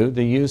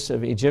 the use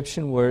of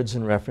Egyptian words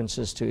and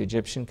references to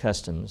Egyptian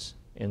customs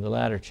in the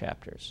latter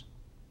chapters,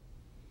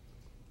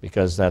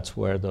 because that's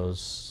where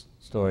those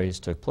stories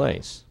took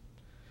place.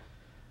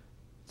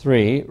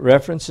 3,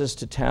 references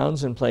to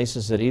towns and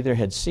places that either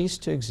had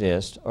ceased to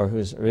exist or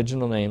whose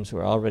original names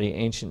were already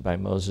ancient by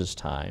Moses'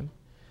 time.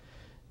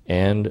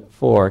 And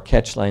 4,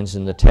 catchlines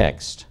in the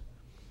text.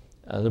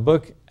 The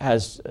book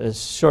has a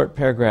short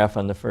paragraph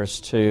on the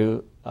first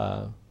two,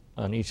 on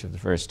each of the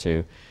first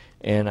two,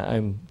 and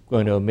I'm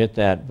going to omit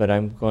that, but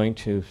I'm going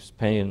to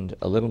spend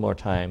a little more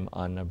time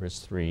on numbers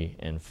 3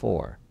 and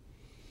 4.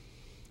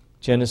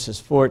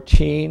 Genesis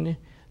 14,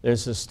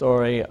 there's the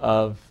story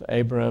of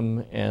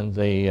Abram and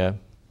the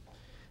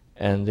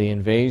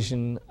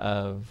invasion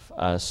of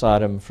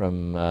Sodom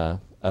from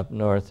up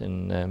north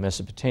in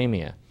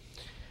Mesopotamia.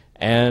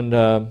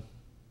 And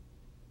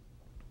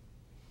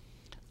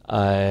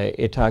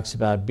it talks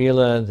about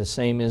Bela, the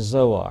same as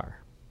Zoar.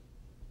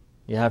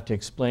 You have to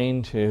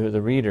explain to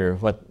the reader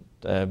what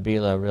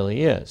Bela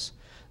really is.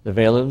 The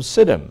Vale of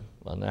Siddim,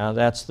 well, now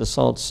that's the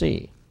Salt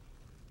Sea.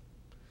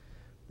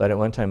 But at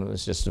one time it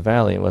was just a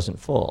valley, it wasn't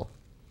full.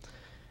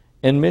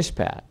 And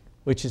Mishpat,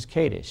 which is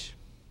Kadesh.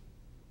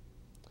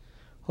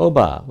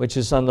 Hobah, which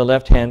is on the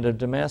left hand of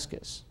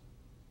Damascus.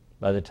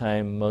 By the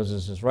time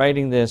Moses is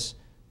writing this,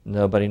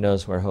 nobody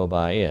knows where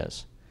Hobah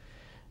is.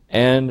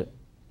 And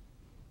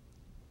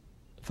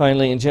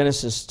finally, in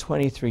Genesis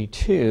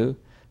 23:2,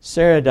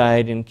 Sarah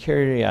died in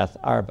Kiriath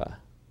Arba,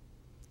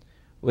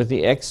 with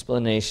the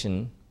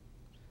explanation,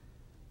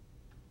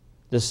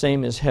 the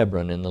same as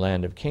Hebron in the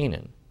land of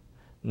Canaan.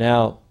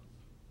 Now,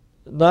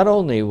 not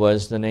only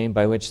was the name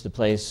by which the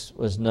place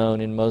was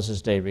known in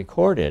Moses' day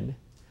recorded,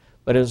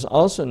 but it was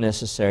also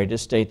necessary to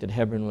state that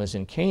Hebron was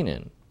in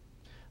Canaan.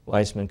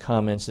 Wiseman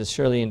comments, this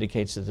surely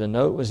indicates that the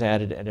note was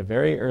added at a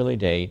very early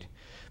date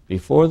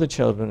before the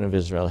children of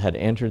Israel had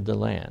entered the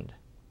land.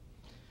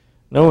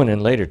 No one in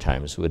later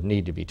times would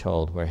need to be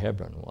told where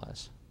Hebron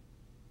was.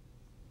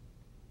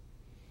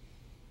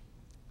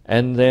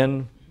 And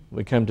then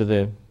we come to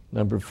the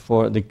number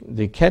 4,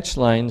 the catch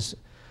lines.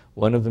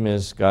 One of them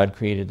is God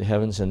created the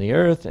heavens and the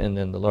earth, and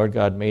then the Lord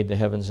God made the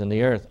heavens and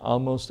the earth.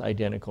 Almost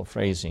identical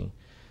phrasing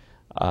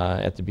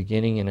at the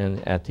beginning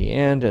and at the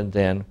end. And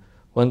then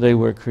when they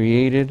were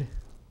created,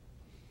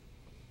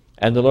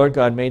 and the Lord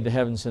God made the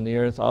heavens and the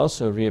earth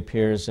also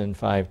reappears in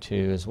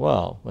 5:2 as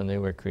well, when they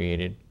were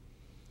created.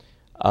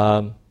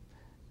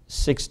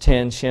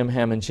 6:10, Shem,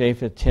 Ham, and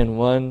Japheth.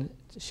 10:1,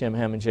 Shem,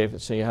 Ham, and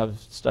Japheth. So you have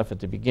stuff at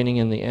the beginning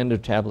and the end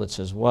of tablets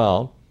as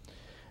well.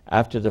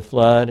 After the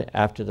flood,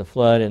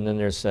 and then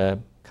there's a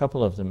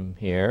couple of them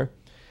here.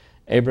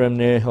 Abram,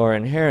 Nahor,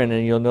 and Haran,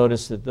 and you'll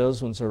notice that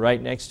those ones are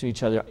right next to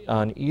each other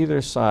on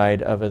either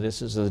side of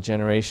this is the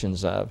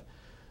generations of.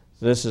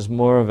 So this is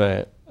more of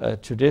a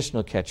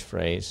traditional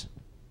catchphrase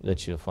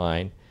that you'll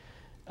find.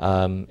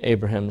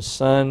 Abraham's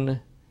son,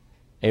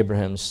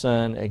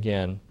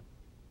 again.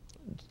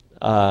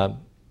 A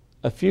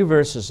few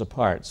verses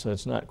apart, so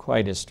it's not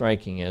quite as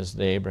striking as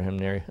the Abraham,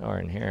 Nahor,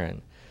 and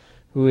Haran.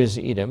 Who is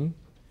Edom?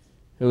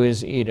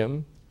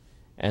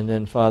 And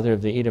then father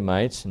of the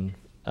Edomites, and,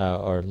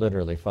 or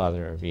literally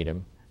father of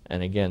Edom.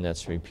 And again,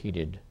 that's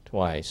repeated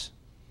twice.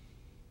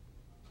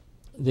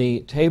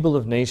 The table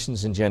of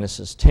nations in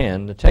Genesis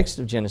 10, the text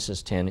of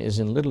Genesis 10 is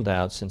in little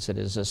doubt since it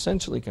is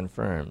essentially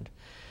confirmed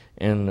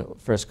in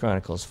 1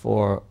 Chronicles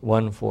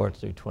 1:4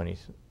 through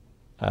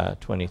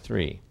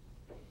 23.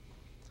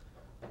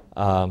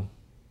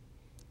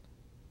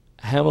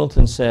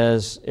 Hamilton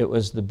says it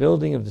was the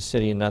building of the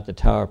city and not the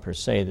tower per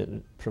se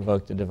that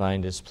provoked the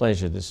divine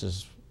displeasure. This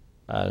is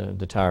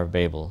the Tower of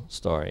Babel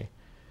story.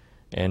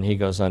 And he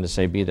goes on to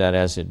say, be that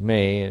as it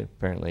may,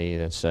 apparently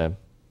that's,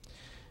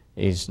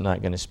 he's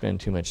not going to spend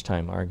too much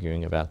time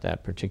arguing about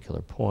that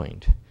particular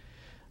point.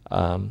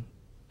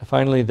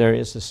 Finally, there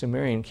is the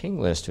Sumerian king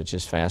list, which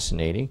is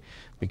fascinating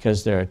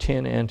because there are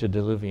 10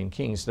 antediluvian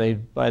kings. They,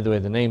 by the way,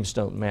 the names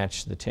don't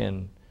match the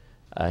 10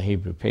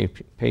 Hebrew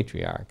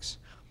patriarchs.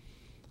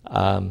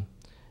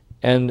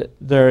 And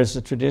there is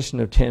a tradition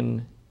of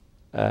 10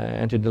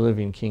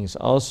 antediluvian kings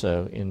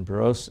also in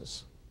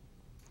Berosus,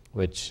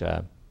 which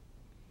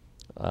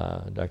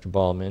Dr.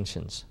 Ball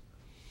mentions.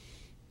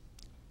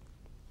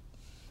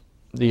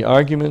 The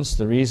arguments,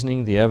 the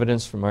reasoning, the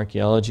evidence from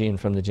archaeology and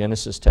from the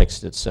Genesis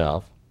text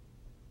itself,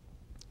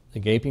 the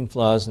gaping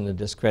flaws in the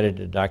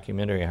discredited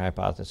documentary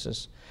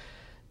hypothesis,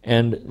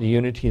 and the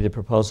unity the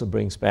proposal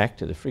brings back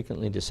to the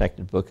frequently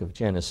dissected book of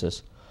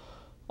Genesis,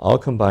 all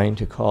combine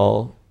to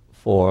call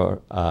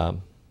for,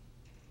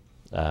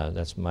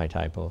 that's my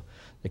typo,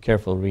 the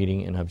careful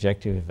reading and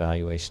objective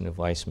evaluation of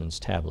Weissman's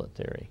tablet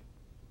theory.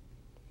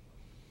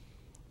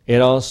 It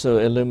also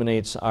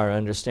illuminates our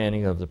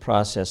understanding of the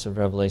process of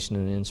revelation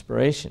and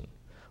inspiration,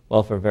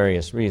 well, for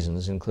various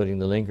reasons, including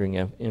the lingering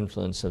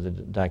influence of the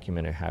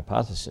documentary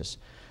hypothesis.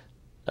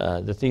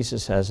 The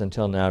thesis has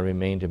until now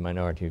remained a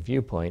minority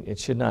viewpoint. It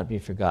should not be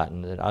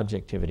forgotten that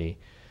objectivity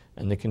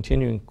and the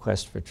continuing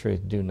quest for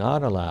truth do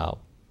not allow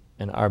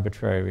an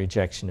arbitrary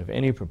rejection of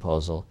any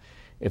proposal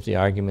if the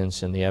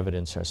arguments and the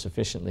evidence are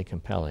sufficiently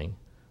compelling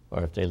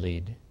or if they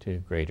lead to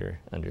greater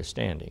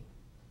understanding.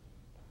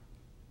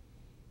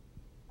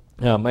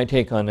 Now, my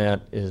take on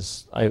that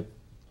is I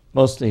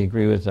mostly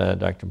agree with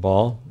Dr.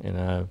 Ball, and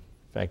in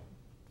fact,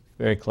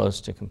 very close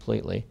to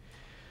completely.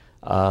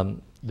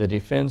 The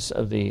defense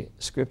of the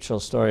scriptural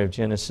story of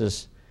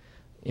Genesis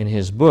in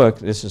his book,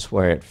 this is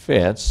where it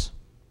fits.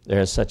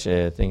 There is such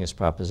a thing as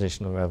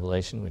propositional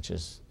revelation, which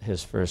is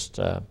his first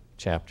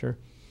chapter.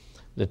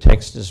 The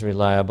text is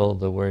reliable.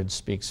 The word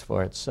speaks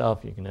for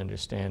itself. You can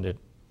understand it.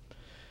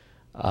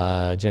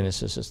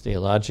 Genesis is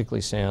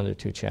theologically sound. There are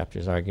 2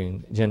 chapters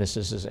arguing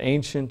Genesis is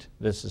ancient.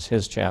 This is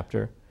his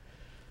chapter.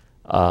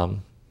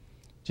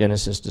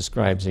 Genesis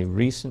describes a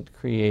recent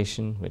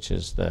creation, which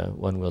is the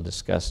one we'll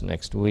discuss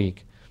next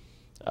week.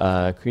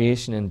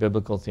 Creation and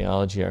biblical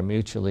theology are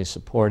mutually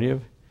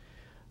supportive.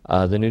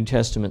 The New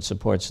Testament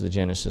supports the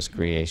Genesis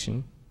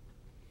creation.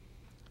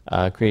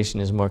 Creation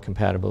is more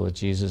compatible with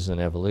Jesus than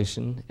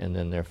evolution, and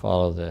then there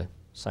follow the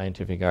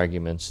scientific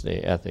arguments,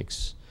 the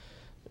ethics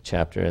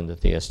chapter, and the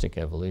theistic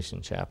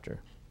evolution chapter.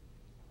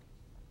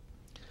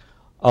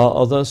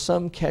 Although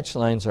some catch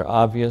lines are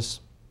obvious,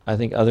 I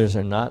think others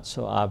are not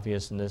so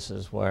obvious, and this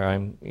is where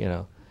I'm,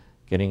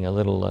 getting a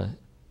little.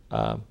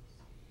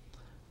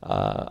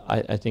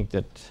 I think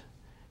that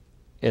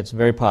it's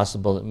very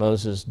possible that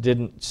Moses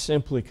didn't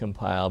simply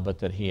compile, but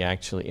that he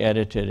actually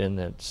edited, and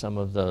that some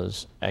of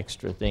those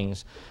extra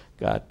things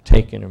got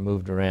taken or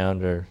moved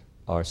around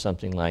or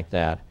something like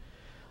that.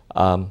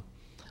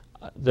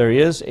 There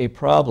is a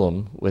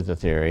problem with the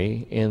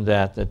theory in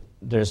that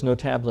there's no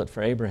tablet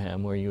for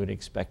Abraham where you would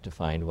expect to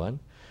find one.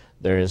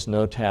 There is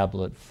no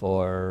tablet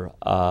for,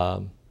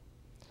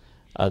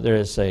 there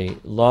is a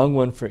long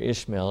one for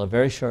Ishmael, a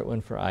very short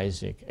one for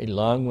Isaac, a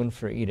long one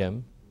for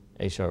Edom,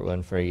 a short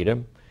one for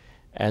Edom,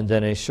 and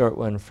then a short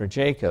one for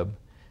Jacob.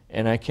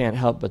 And I can't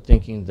help but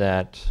thinking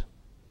that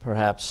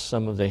perhaps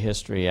some of the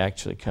history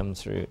actually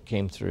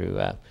came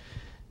through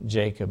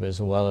Jacob as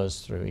well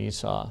as through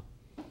Esau,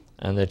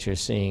 and that you're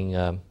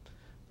seeing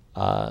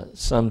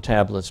some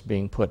tablets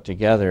being put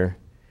together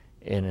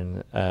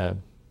in a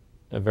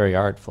very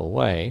artful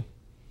way.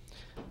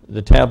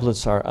 The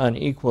tablets are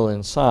unequal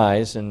in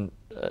size, and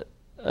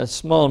a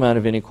small amount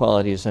of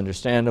inequality is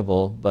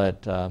understandable,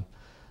 but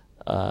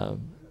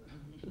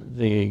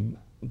the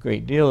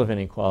great deal of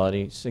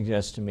inequality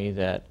suggests to me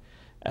that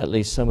at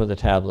least some of the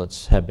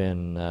tablets have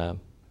been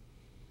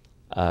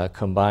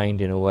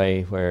combined in a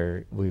way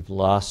where we've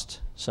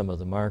lost some of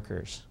the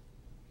markers.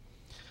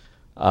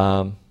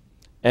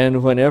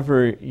 And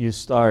whenever you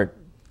start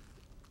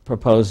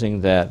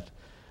proposing that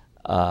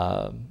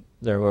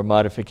there were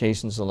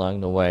modifications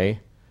along the way,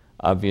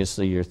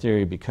 obviously your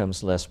theory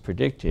becomes less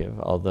predictive,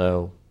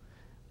 although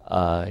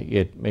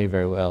it may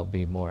very well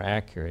be more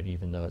accurate,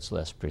 even though it's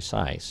less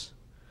precise.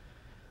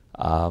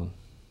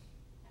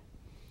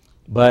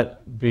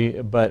 But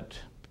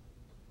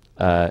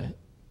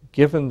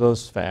given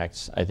those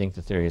facts, I think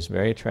the theory is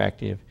very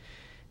attractive.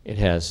 It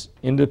has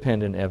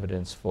independent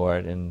evidence for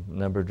it in a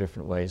number of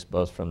different ways,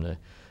 both from the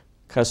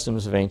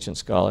customs of ancient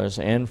scholars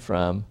and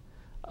from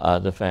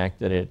the fact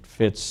that it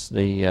fits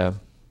the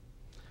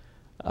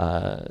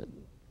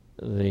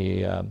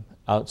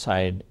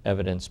outside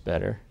evidence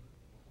better,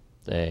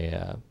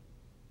 the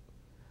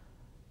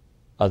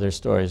other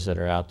stories that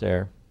are out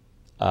there.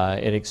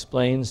 It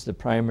explains the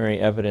primary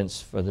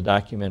evidence for the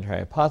documentary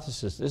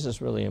hypothesis. This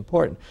is really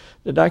important.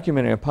 The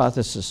documentary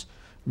hypothesis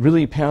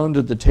really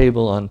pounded the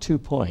table on 2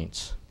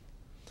 points.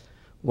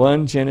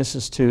 One,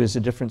 Genesis 2 is a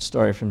different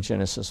story from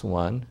Genesis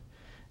 1.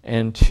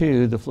 And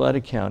 2, the flood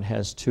account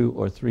has 2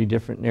 or 3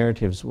 different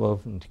narratives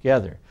woven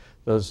together.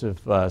 Those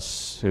of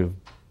us who've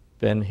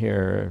been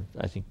here,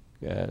 I think,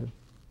 a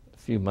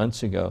few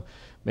months ago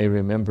may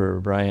remember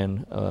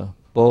Bryan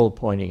Ball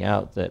pointing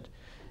out that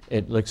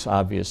it looks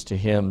obvious to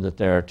him that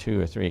there are 2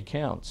 or 3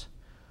 accounts.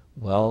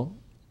 Well,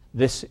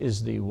 this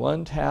is the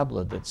one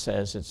tablet that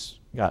says it's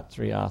got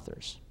 3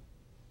 authors.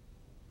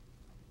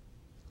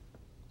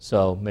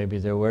 So maybe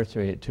there were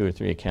 2 or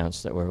 3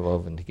 accounts that were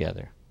woven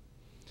together.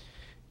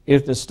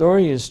 If the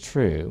story is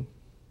true,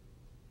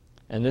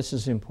 and this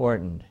is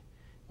important,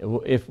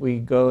 if we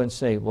go and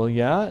say, well,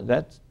 yeah,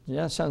 that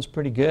sounds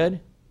pretty good,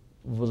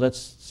 well, let's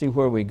see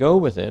where we go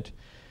with it,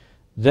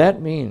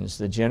 that means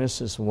that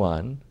Genesis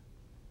 1,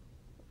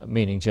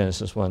 meaning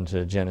Genesis 1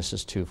 to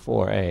Genesis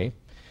 2:4a,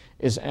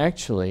 is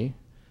actually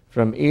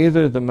from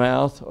either the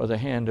mouth or the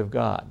hand of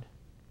God.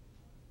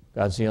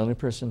 God's the only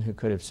person who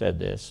could have said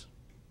this.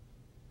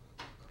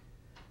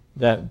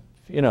 That,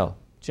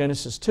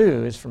 Genesis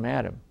 2 is from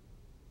Adam.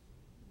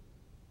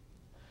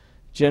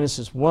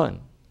 Genesis 1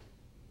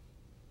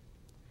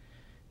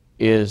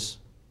 is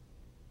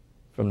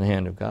from the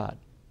hand of God.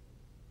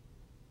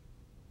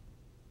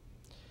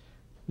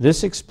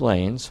 This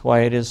explains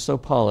why it is so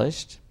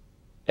polished,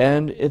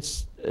 and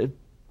it's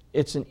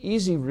an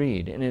easy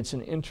read, and it's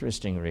an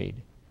interesting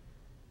read.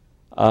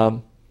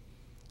 The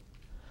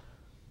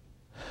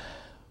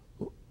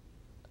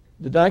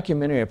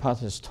documentary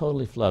hypothesis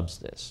totally flubs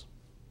this.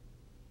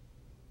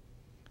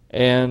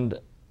 And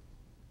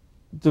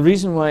the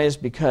reason why is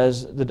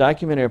because the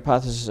documentary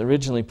hypothesis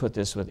originally put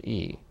this with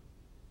E,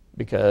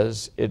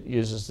 because it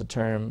uses the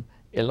term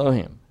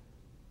Elohim.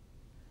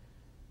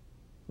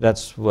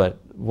 That's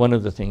one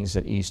of the things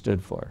that E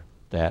stood for,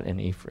 that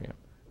and Ephraim,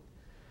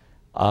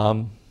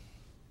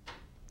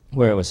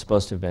 where it was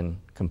supposed to have been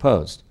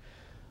composed.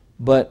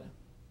 But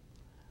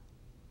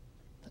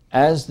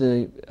as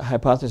the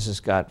hypothesis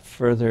got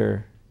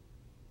further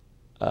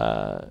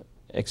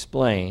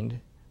explained,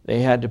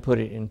 they had to put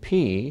it in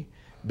P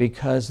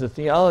because the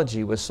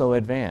theology was so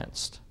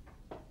advanced.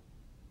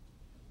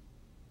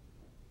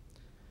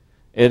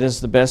 It is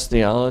the best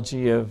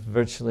theology of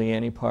virtually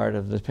any part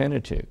of the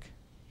Pentateuch.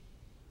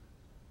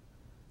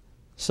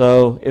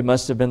 So it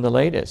must have been the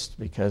latest,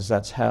 because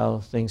that's how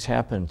things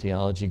happen.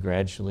 Theology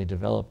gradually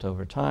developed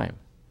over time.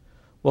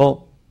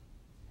 Well,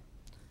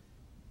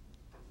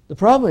 the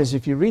problem is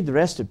if you read the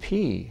rest of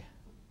P,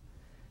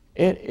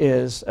 it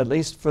is, at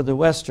least for the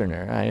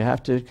Westerner, I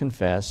have to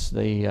confess,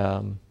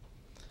 the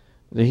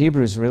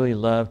Hebrews really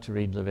love to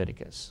read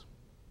Leviticus.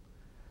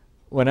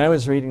 When I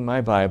was reading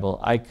my Bible,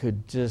 I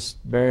could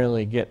just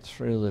barely get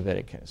through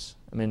Leviticus.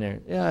 I mean,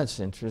 it's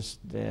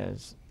interesting.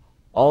 There's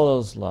all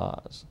those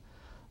laws,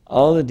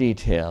 all the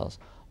details,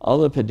 all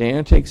the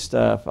pedantic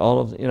stuff, all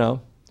of the,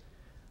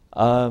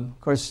 of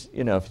course,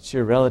 if it's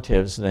your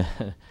relatives,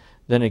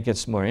 then it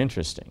gets more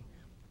interesting.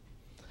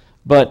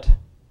 But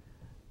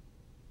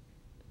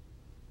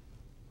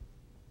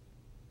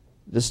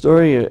the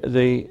story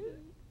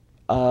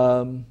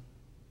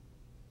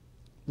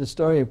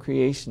of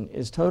creation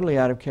is totally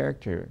out of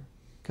character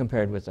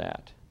compared with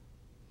that.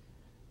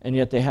 And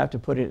yet they have to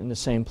put it in the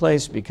same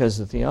place because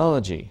the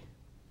theology.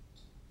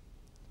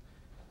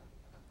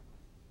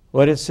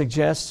 What it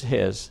suggests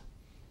is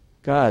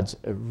God's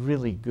a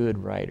really good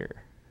writer.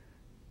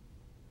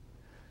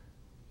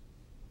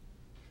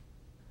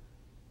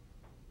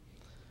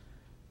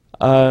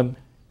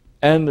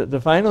 And the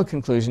final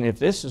conclusion, if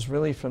this is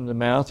really from the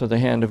mouth or the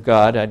hand of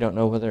God, I don't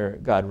know whether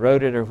God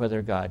wrote it or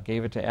whether God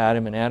gave it to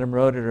Adam and Adam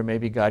wrote it, or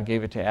maybe God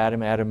gave it to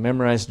Adam, Adam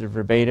memorized it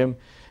verbatim,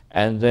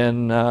 and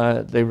then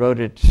they wrote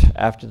it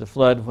after the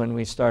flood when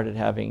we started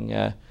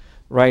having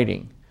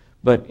writing.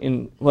 But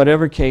in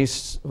whatever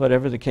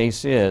the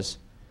case is,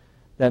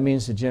 that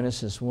means that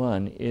Genesis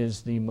 1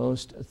 is the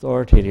most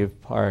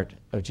authoritative part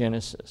of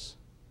Genesis.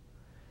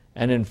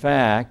 And in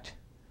fact,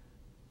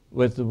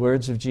 with the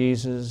words of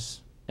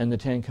Jesus and the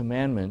 10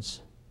 Commandments,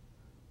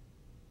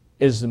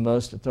 is the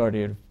most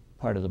authoritative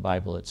part of the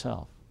Bible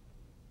itself.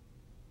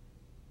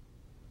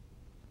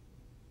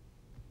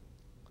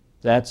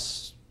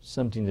 That's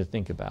something to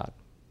think about.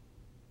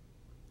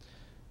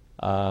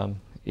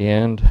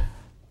 And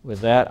with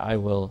that, I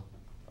will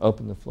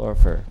open the floor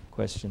for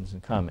questions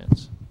and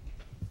comments.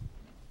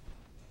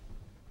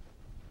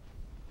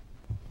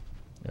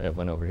 I have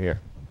one over here.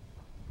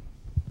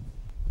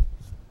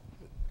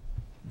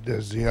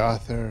 Does the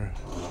author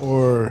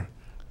or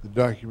the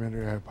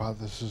documentary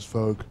hypothesis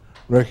folk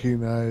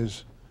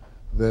recognize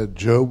that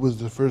Job was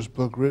the first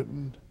book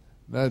written,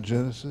 not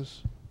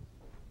Genesis?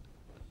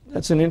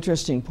 That's an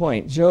interesting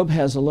point. Job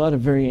has a lot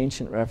of very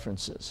ancient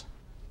references.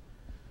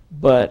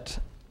 But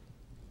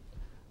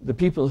the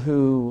people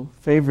who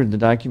favored the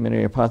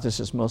documentary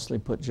hypothesis mostly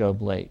put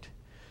Job late,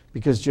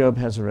 because Job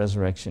has a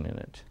resurrection in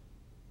it.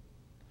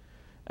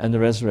 And the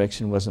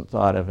resurrection wasn't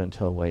thought of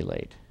until way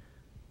late.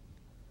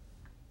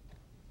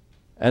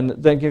 And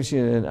that gives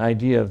you an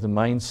idea of the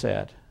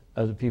mindset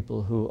of the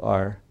people who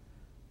are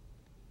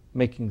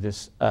making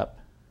this up.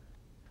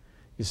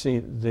 You see,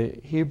 the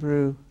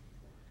Hebrew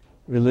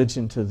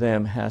religion to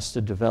them has to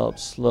develop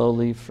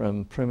slowly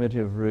from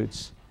primitive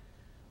roots.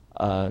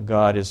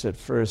 God is at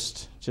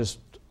first just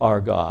our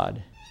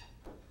God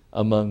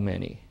among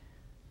many.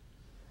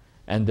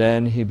 And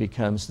then he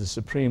becomes the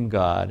supreme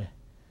God,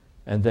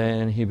 and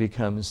then he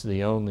becomes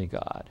the only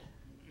God.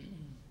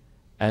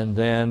 And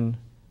then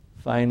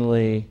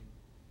finally,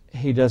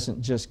 he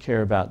doesn't just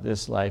care about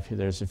this life,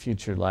 there's a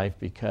future life,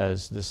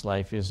 because this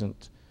life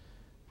isn't,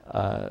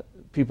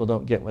 people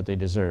don't get what they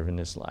deserve in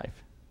this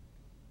life.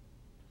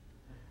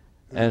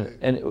 And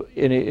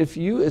if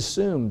you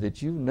assume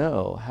that you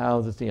know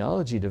how the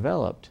theology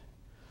developed,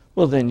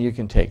 well, then you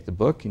can take the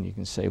book and you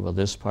can say, well,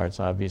 this part's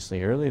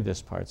obviously early,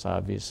 this part's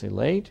obviously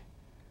late.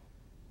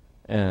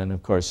 And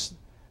of course,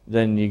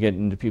 then you get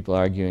into people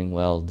arguing,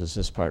 well, does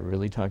this part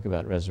really talk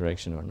about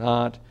resurrection or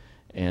not?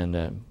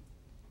 And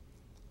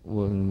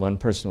one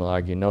person will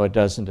argue, no, it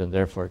doesn't, and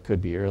therefore it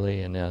could be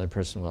early, and the other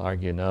person will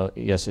argue, no,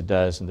 yes, it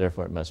does, and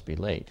therefore it must be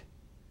late.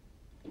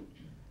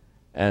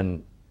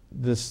 And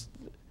this,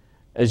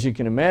 as you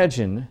can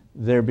imagine,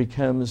 there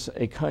becomes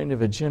a kind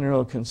of a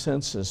general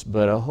consensus,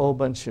 but a whole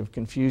bunch of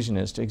confusion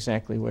as to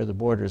exactly where the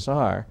borders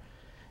are.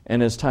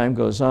 And as time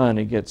goes on,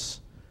 it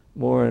gets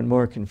more and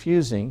more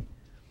confusing.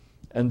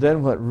 And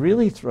then what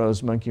really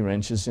throws monkey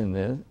wrenches in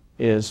this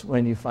is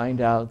when you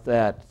find out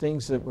that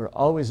things that were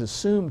always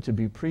assumed to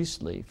be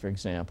priestly, for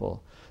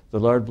example, the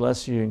Lord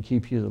bless you and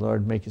keep you, the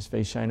Lord make his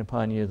face shine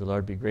upon you, the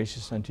Lord be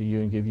gracious unto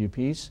you and give you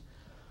peace,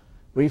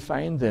 we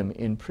find them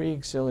in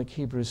pre-exilic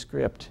Hebrew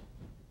script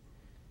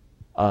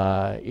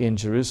in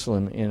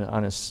Jerusalem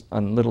on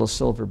a little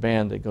silver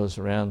band that goes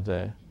around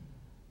the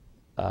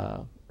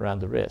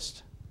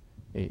wrist.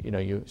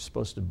 You're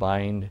supposed to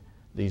bind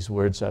these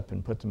words up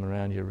and put them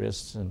around your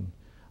wrists and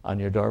on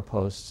your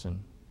doorposts, and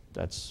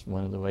that's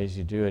one of the ways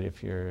you do it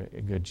if you're a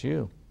good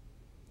Jew.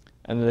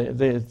 And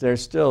they're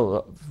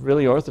still,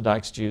 really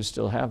Orthodox Jews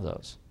still have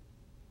those.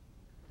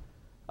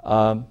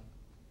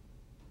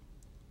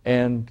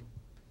 And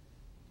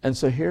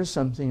so here's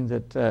something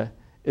that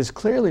is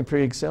clearly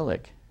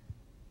pre-exilic.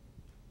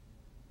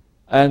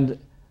 And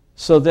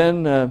so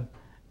then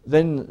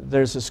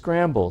there's a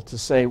scramble to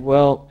say,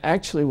 well,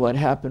 actually what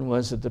happened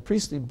was that the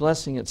priestly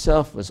blessing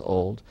itself was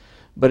old,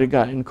 but it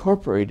got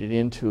incorporated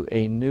into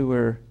a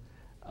newer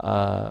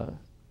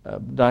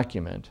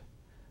document,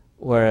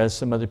 whereas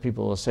some other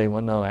people will say,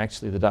 well, no,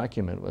 actually the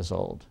document was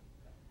old.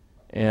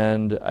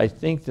 And I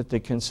think that the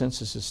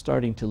consensus is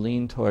starting to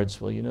lean towards,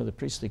 well, the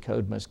priestly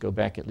code must go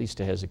back at least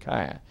to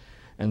Hezekiah.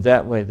 And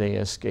that way they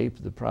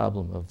escape the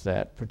problem of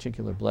that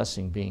particular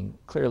blessing being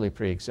clearly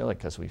pre-exilic,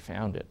 because we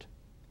found it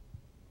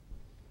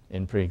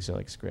in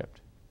pre-exilic script.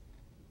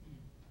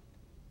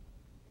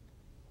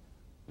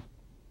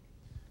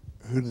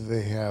 Who do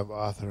they have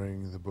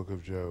authoring the book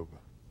of Job?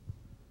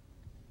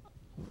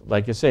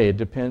 Like I say, it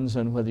depends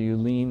on whether you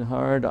lean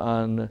hard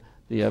on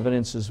the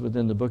evidences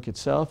within the book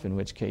itself, in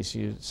which case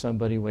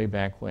somebody way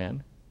back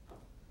when.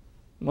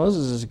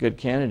 Moses is a good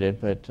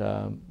candidate, but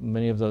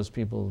many of those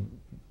people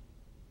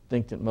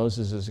think that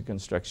Moses is a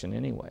construction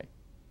anyway.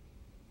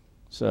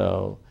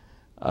 So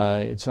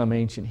it's some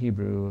ancient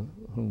Hebrew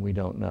whom we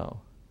don't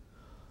know.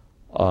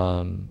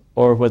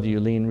 Or whether you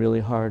lean really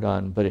hard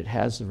on, but it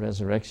has the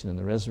resurrection, and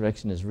the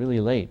resurrection is really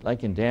late,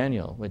 like in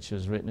Daniel, which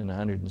was written in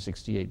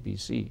 168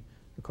 BC,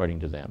 according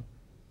to them.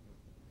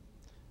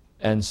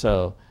 And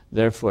so,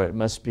 therefore, it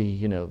must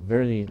be,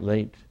 very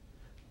late,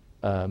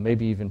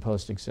 maybe even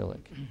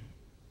post-exilic. So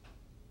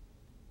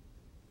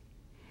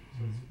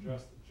it's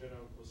just a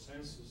general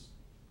consensus.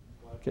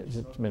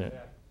 Just a minute.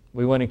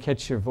 We want to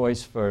catch your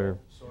voice for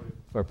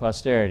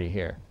posterity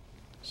here.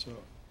 So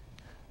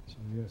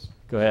yes.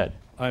 Go ahead.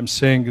 I'm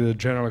saying the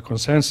general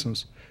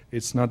consensus,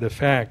 it's not a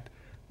fact,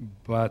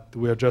 but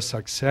we are just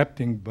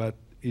accepting, but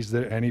is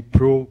there any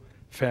proof,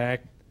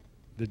 fact,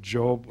 that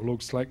Job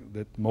looks like,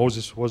 that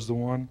Moses was the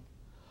one?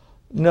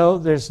 No,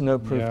 there's no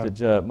proof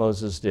that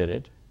Moses did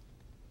it.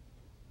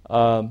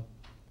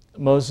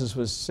 Moses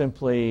was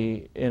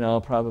simply, in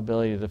all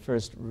probability, the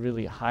first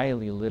really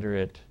highly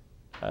literate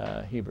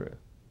Hebrew.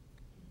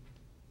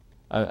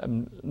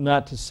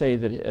 Not to say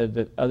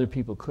that other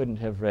people couldn't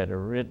have read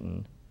or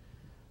written,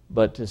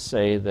 but to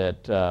say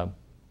that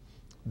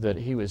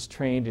he was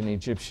trained in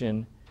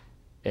Egyptian,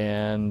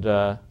 and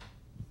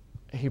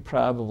he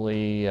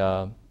probably,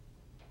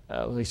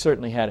 he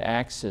certainly had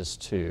access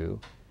to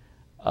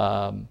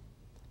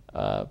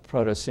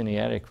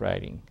Proto-Sinaitic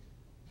writing,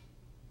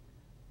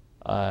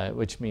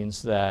 which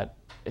means that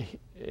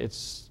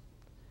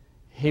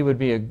he would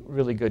be a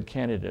really good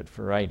candidate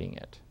for writing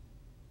it.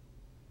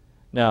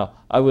 Now,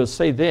 I will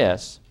say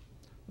this,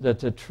 that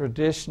the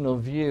traditional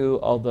view,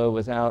 although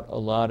without a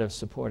lot of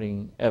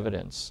supporting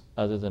evidence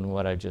other than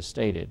what I just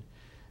stated,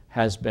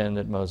 has been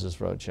that Moses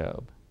wrote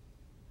Job.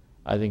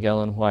 I think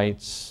Ellen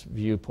White's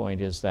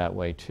viewpoint is that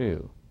way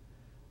too.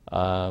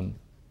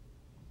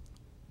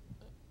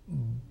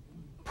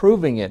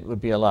 Proving it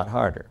would be a lot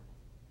harder.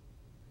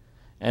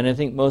 And I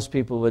think most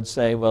people would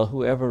say, well,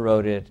 whoever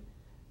wrote it,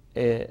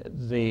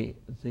 the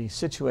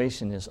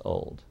situation is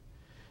old.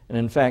 And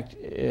in fact,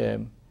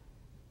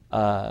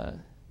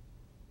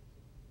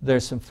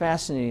 there's some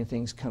fascinating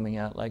things coming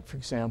out, like, for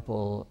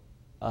example,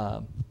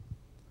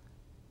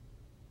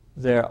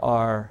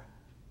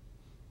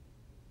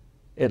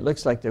 it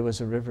looks like there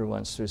was a river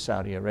once through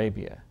Saudi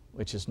Arabia,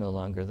 which is no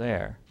longer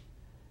there.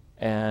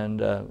 And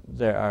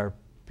there are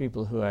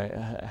people who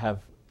have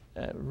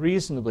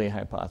reasonably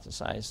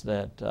hypothesized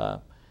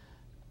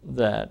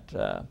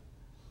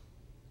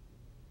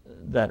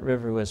that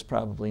river was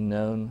probably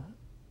known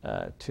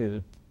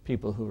to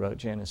people who wrote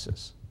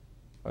Genesis,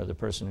 or the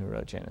person who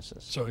wrote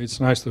Genesis. So it's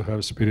nice to have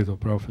a spirit of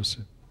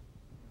prophecy.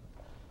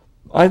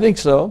 I think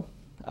so.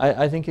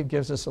 I think it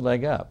gives us a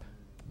leg up.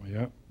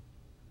 Yeah.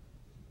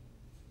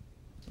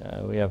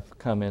 We have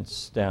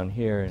comments down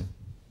here. And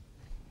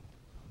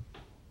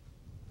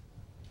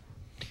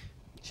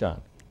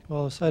John.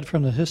 Well, aside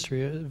from the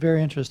history,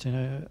 very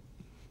interesting.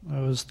 I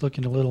was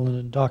looking a little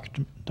into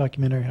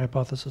documentary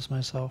hypothesis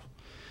myself.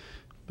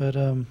 But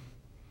it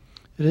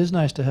is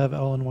nice to have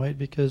Ellen White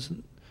because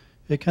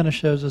it kind of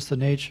shows us the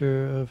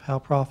nature of how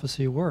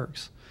prophecy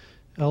works.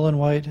 Ellen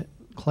White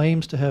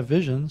claims to have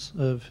visions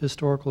of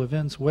historical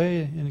events,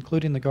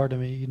 including the Garden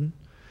of Eden,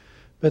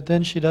 but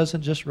then she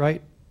doesn't just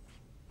write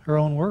her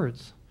own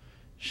words.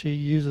 She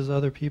uses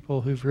other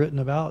people who've written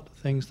about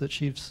things that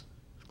she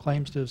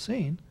claims to have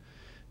seen,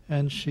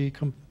 and she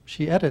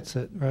edits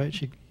it, right?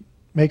 She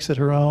makes it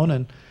her own,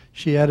 and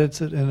she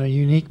edits it in a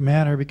unique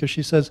manner because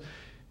she says,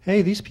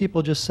 hey, these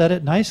people just said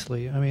it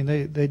nicely. I mean,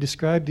 they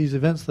described these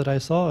events that I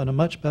saw in a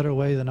much better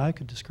way than I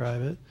could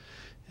describe it.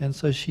 And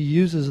so she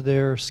uses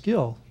their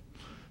skill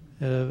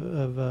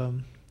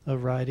of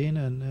writing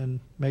and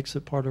makes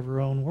it part of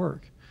her own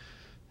work.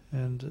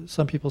 And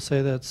some people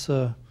say that's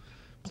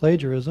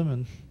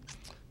plagiarism,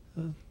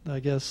 and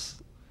I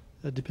guess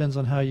it depends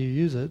on how you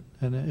use it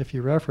and if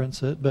you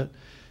reference it. But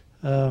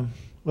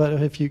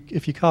if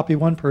you copy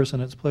one person,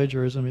 it's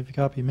plagiarism. If you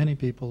copy many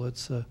people,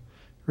 it's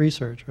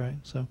research, right?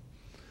 So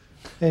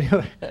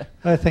anyway,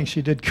 I think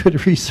she did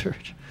good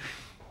research.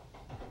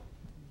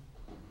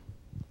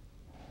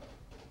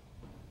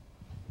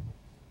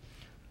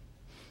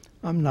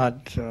 I'm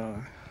not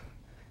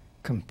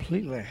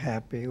completely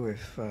happy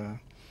with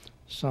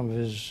some of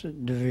his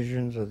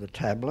divisions of the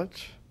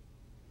tablets.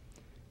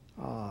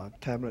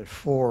 Tablet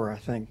 4, I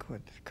think,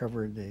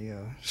 covered the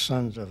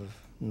sons of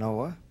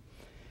Noah.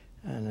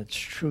 And it's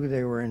true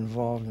they were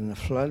involved in the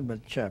flood,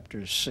 but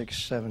chapters 6,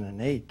 7,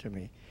 and 8, to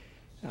me,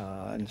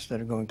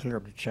 instead of going clear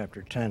up to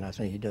chapter 10, I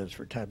think he does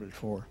for tablet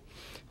 4,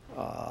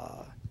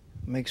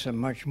 makes it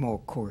much more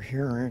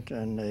coherent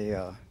and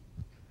a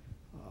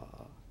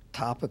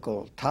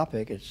topical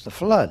topic. It's the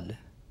flood.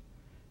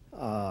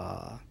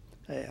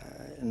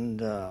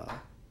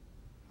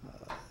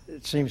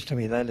 It seems to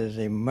me that is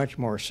a much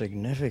more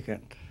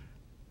significant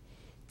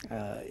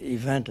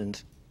event and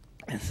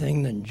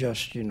thing than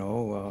just,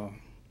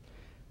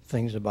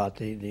 things about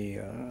the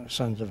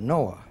sons of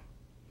Noah.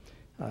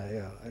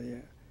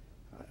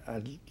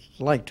 I'd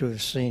like to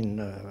have seen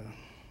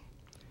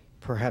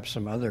perhaps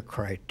some other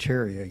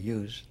criteria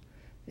used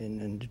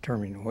in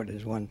determining what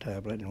is one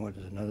tablet and what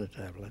is another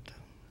tablet.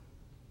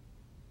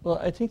 Well,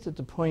 I think that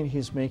the point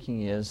he's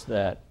making is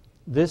that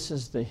this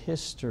is the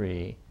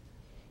history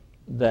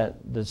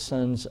that the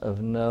sons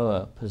of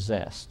Noah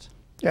possessed.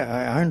 Yeah,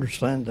 I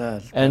understand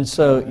that. And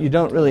so you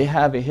don't really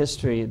have a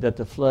history that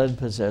the flood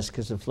possessed,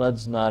 because the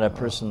flood's not a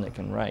person that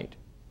can write.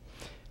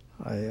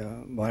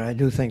 But I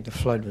do think the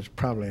flood was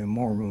probably a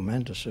more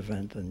momentous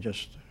event than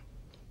just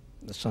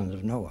the sons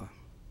of Noah.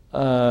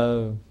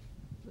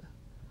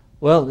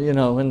 Well,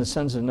 when the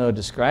sons of Noah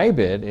describe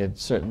it, it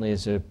certainly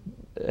is a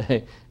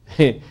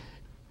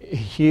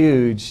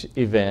huge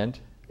event.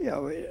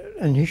 Yeah,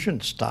 and he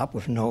shouldn't stop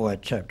with Noah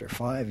at chapter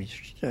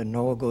 5.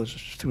 Noah goes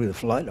through the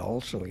flood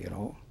also,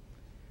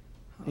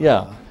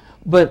 Yeah,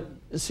 but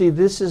see,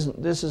 this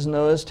is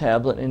Noah's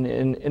tablet,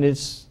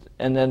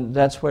 and then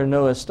that's where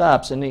Noah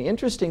stops. And the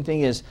interesting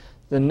thing is,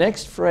 the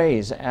next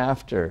phrase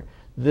after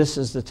 "this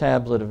is the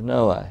tablet of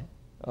Noah,"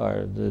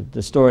 or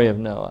the story of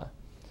Noah,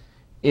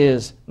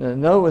 is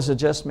Noah was a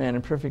just man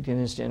and perfect in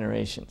his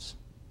generations.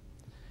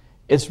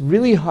 It's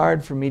really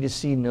hard for me to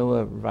see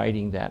Noah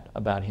writing that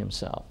about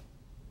himself.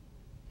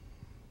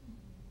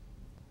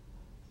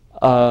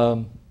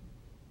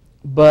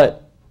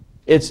 But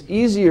it's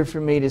easier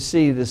for me to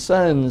see the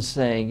sons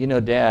saying,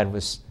 Dad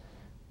was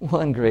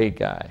one great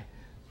guy.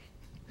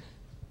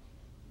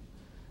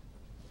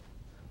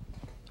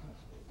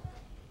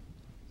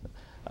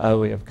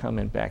 We have a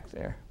comment back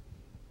there.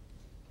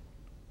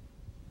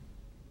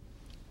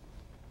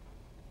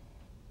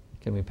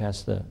 Can we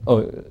pass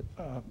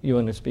you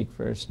want to speak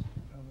first?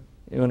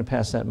 You want to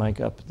pass that mic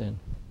up then?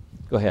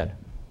 Go ahead.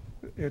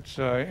 It's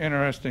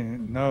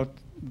interesting to note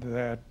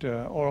that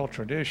oral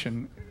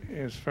tradition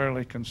is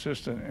fairly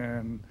consistent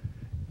and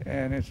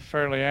it's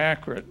fairly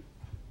accurate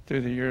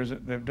through the years.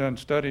 That they've done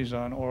studies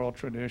on oral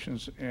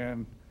traditions,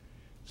 and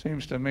it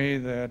seems to me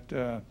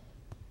that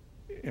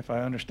if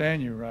I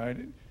understand you right,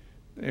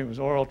 it was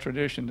oral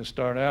tradition to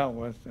start out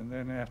with, and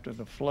then after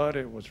the flood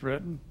it was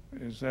written.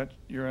 Is that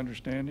your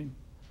understanding?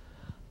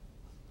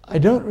 I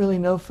don't really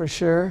know for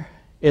sure.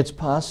 It's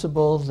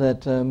possible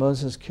that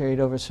Moses carried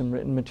over some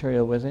written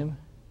material with him.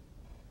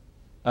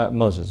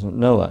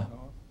 Noah.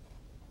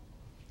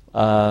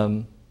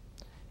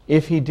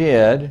 If he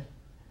did,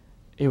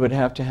 he would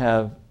have to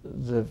have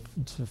the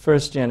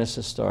first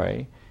Genesis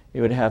story,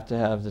 he would have to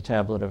have the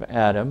tablet of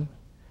Adam,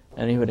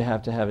 and he would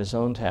have to have his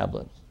own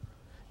tablet.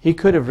 He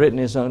could have written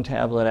his own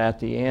tablet at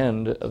the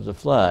end of the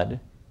flood,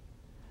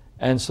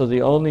 and so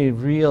the only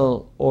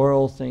real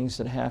oral things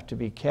that have to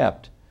be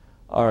kept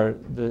are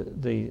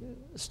the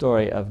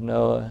story of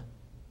Noah,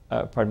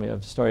 of the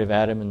story of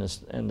Adam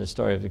and the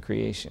story of the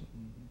creation.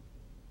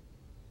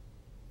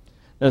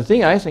 Now, the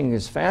thing I think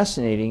is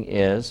fascinating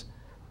is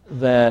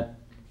that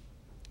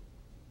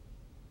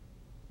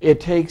it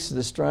takes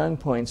the strong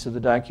points of the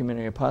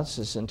documentary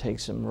hypothesis and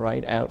takes them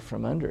right out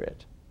from under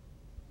it.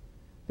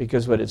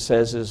 Because what it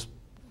says is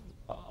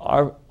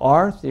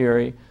our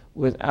theory,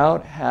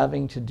 without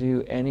having to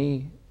do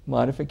any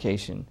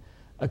modification,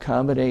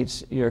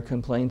 accommodates your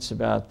complaints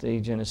about the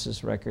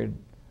Genesis record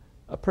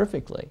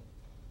perfectly.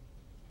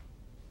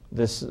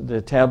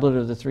 The tablet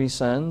of the three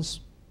sons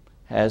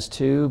has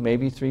 2,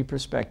 maybe 3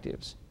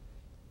 perspectives.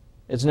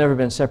 It's never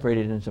been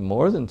separated into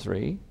more than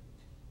 3,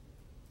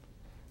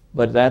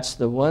 but that's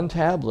the one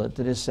tablet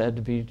that is said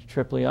to be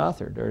triply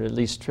authored, or at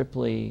least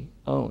triply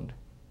owned.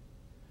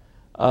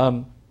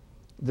 All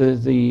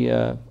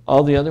the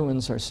other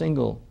ones are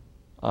single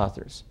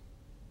authors.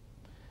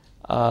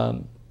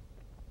 And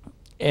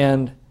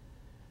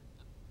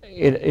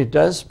it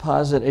does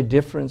posit a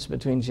difference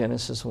between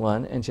Genesis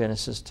 1 and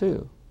Genesis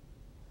 2.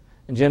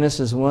 And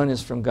Genesis 1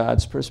 is from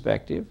God's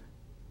perspective.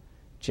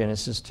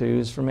 Genesis 2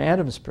 is from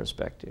Adam's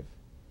perspective.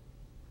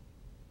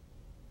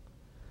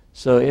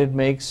 So it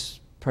makes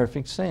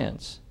perfect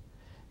sense.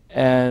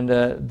 And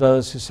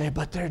those who say,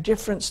 but they're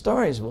different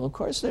stories. Well, of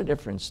course they're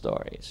different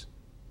stories.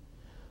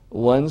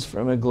 One's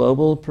from a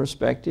global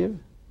perspective,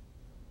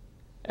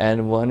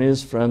 and one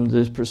is from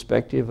the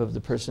perspective of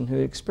the person who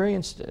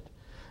experienced it.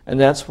 And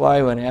that's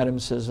why when Adam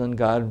says, when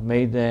God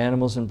made the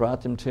animals and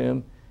brought them to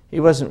him, he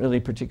wasn't really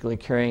particularly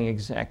caring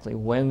exactly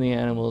when the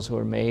animals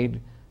were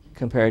made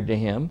compared to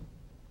him.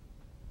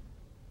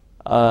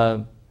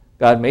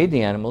 God made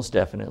the animals,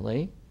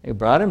 definitely. He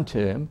brought them to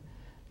him.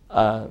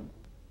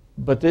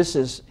 But this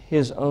is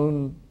his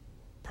own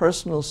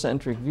personal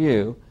centric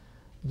view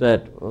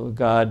that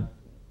God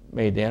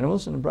made the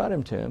animals and brought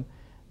them to him.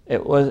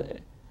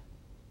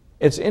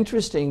 It's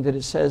interesting that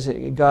it says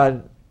that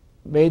God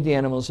made the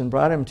animals and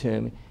brought them to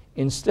him,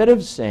 instead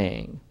of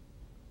saying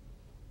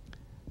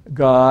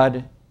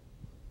God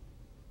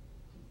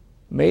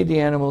made the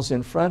animals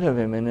in front of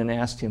him and then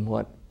asked him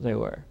what they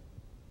were.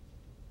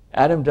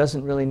 Adam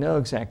doesn't really know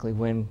exactly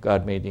when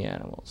God made the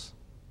animals,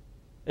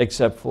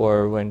 except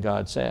for when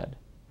God said.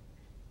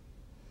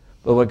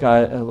 But what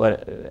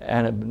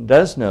Adam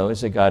does know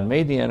is that God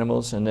made the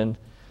animals and then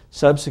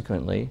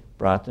subsequently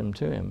brought them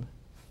to him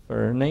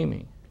for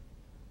naming.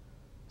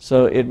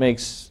 So it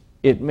makes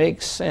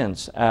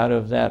sense out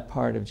of that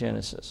part of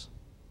Genesis.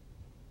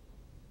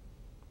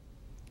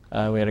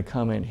 We had a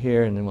comment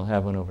here, and then we'll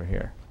have one over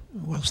here.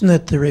 Wasn't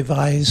it the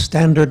Revised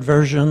Standard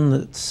Version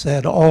that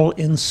said all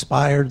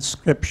inspired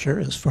Scripture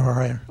is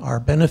for our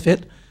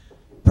benefit,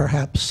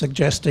 perhaps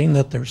suggesting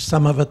that there's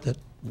some of it that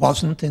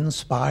wasn't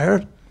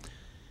inspired?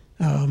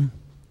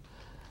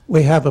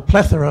 We have a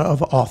plethora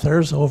of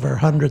authors over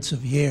hundreds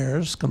of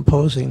years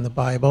composing the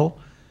Bible.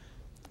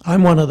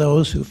 I'm one of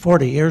those who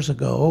 40 years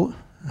ago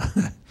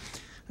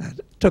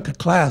took a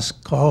class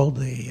called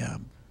the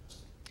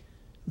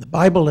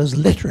Bible as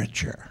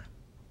Literature.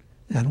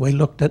 And we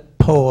looked at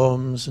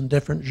poems and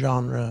different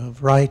genre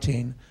of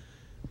writing.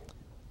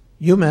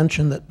 You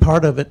mentioned that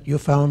part of it you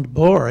found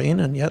boring,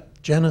 and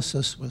yet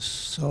Genesis was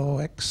so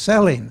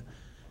excelling.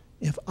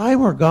 If I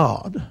were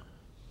God,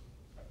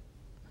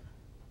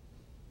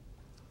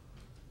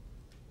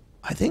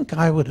 I think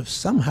I would have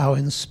somehow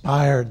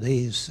inspired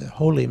these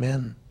holy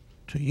men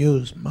to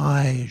use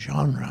my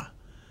genre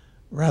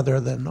rather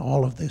than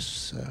all of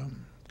this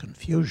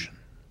confusion.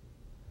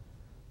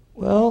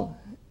 Well,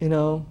 you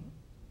know,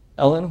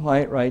 Ellen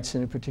White writes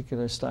in a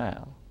particular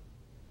style.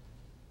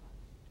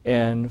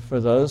 And for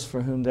those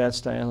for whom that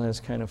style has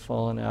kind of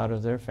fallen out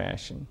of their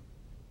fashion,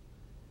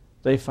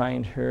 they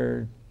find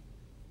her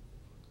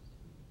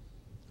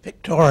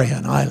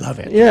Victorian, I love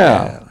it.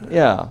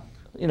 Yeah.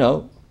 You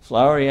know,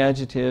 flowery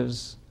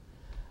adjectives,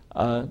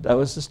 that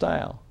was the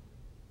style.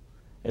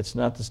 It's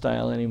not the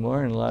style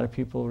anymore, and a lot of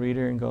people read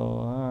her and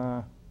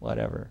go,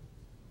 whatever,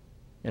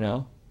 you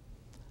know.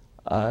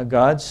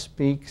 God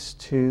speaks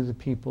to the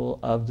people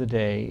of the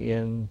day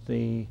in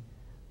the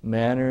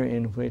manner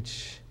in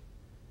which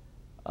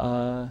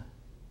they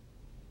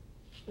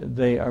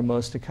are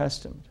most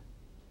accustomed.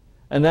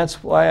 And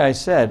that's why I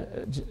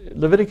said,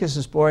 Leviticus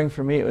is boring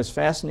for me. It was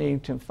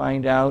fascinating to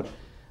find out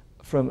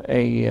from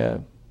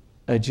a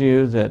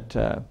Jew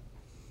that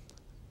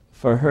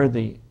for her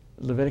the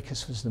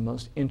Leviticus was the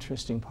most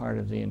interesting part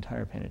of the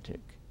entire Pentateuch.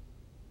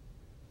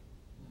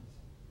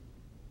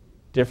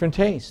 Different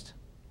taste.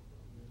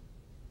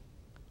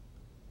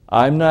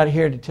 I'm not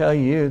here to tell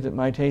you that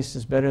my taste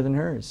is better than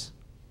hers.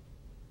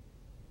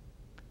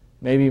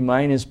 Maybe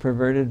mine is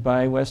perverted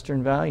by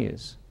Western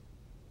values.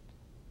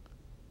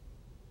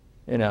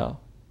 You know,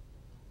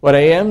 what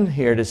I am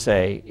here to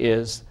say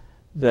is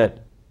that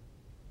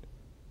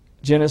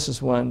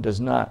Genesis 1 does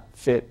not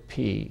fit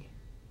P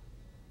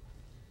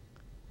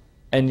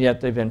and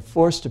yet they've been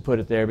forced to put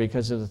it there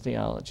because of the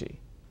theology.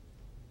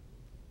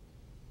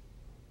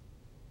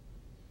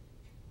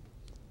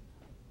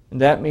 And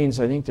that means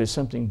I think there's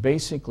something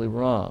basically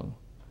wrong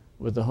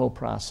with the whole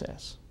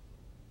process.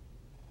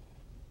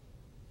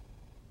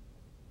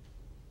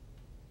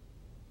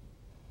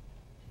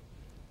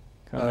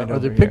 Are Over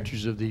there here.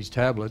 pictures of these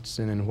tablets,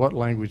 and in what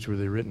language were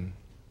they written?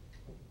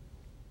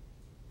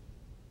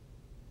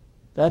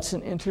 That's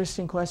an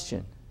interesting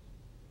question.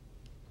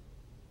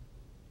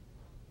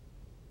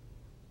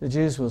 The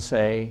Jews will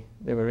say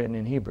they were written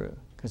in Hebrew,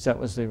 because that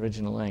was the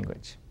original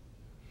language.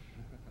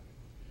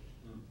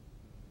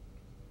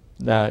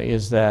 Now,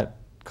 is that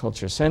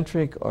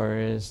culture-centric, or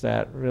is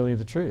that really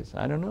the truth?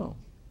 I don't know.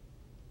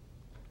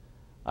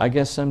 I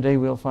guess someday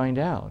we'll find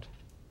out.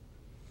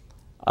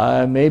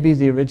 Maybe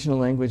the original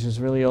language is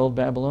really Old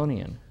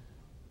Babylonian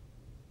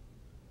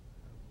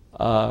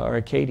or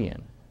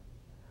Akkadian.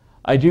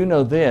 I do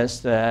know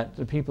this, that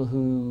the people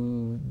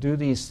who do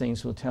these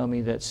things will tell me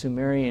that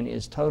Sumerian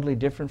is totally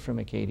different from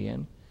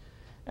Akkadian,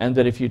 and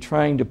that if you're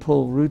trying to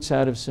pull roots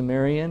out of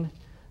Sumerian,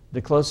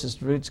 the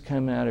closest roots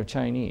come out of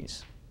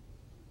Chinese.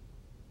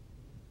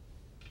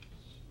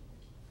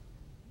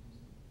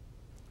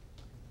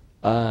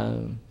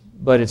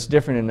 But it's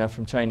different enough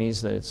from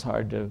Chinese that it's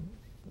hard to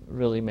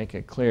really make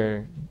a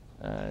clear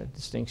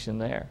distinction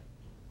there.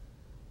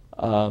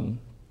 But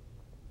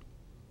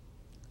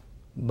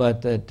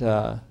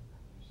that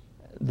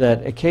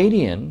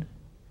Akkadian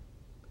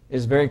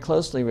is very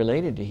closely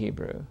related to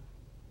Hebrew.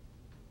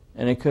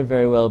 And it could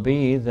very well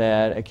be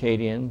that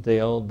Akkadian, the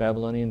old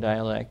Babylonian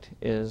dialect,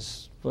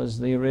 was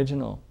the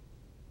original.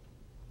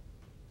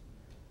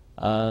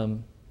 But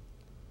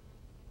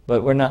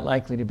we're not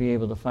likely to be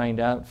able to find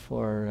out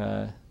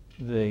for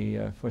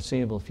the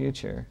foreseeable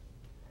future.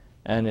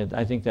 And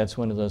I think that's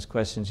one of those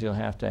questions you'll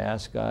have to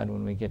ask God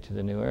when we get to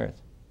the new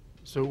earth.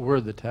 So where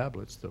are the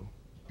tablets, though?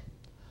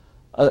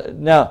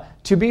 Now,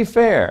 to be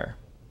fair,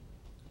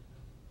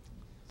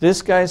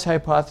 this guy's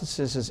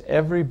hypothesis is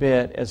every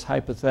bit as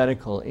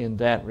hypothetical in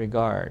that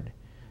regard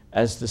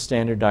as the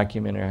standard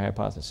documentary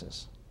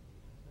hypothesis.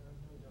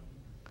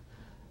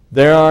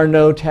 There are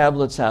no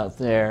tablets out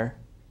there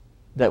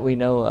that we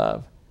know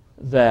of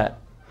that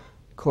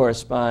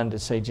correspond to,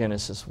 say,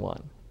 Genesis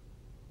 1.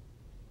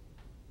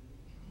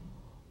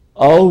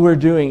 All we're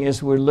doing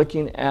is we're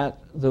looking at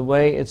the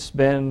way it's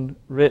been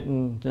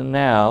written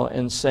now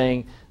and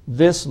saying,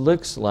 this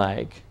looks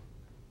like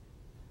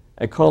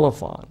a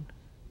colophon.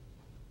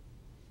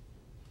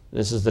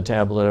 This is the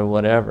tablet or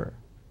whatever.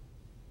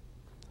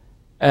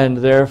 And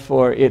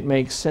therefore, it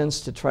makes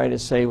sense to try to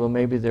say, well,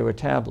 maybe there were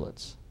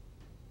tablets.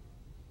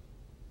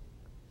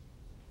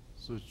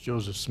 So it's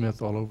Joseph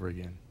Smith all over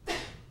again.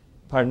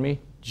 Pardon me?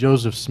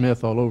 Joseph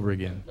Smith all over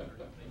again.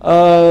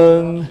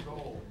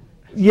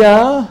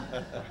 Yeah.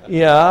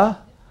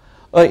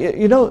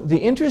 You know, the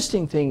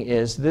interesting thing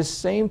is this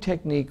same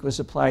technique was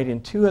applied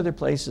in two other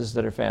places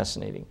that are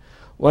fascinating.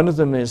 One of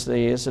them is the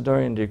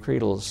Isidorian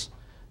Decretals,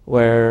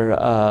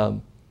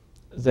 where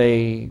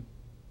they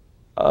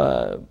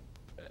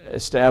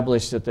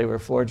established that they were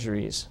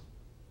forgeries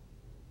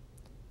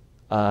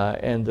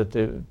and that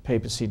the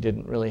papacy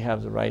didn't really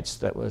have the rights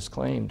that was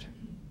claimed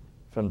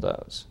from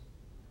those.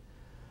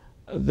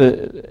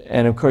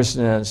 And of course,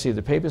 now, see,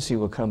 the papacy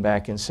will come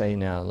back and say,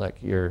 now, look,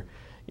 you're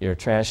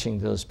trashing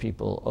those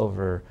people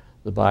over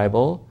the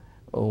Bible.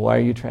 Why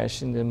are you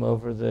trashing them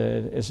over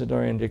the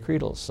Isidorian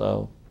Decretals?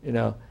 So, you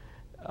know,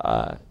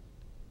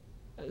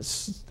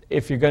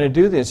 if you're going to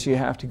do this, you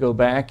have to go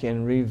back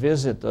and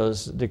revisit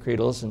those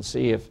decretals and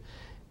see if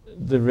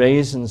the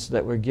reasons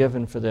that were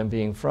given for them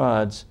being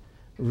frauds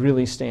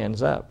really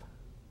stands up.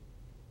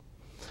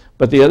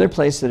 But the other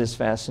place that is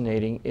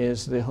fascinating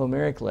is the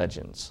Homeric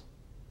legends.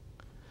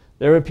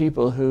 There were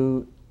people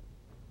who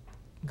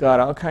got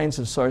all kinds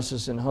of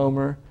sources in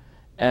Homer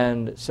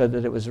and said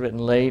that it was written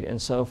late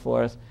and so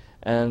forth,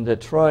 and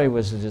that Troy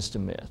was just a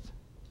myth.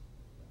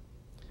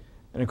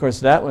 And of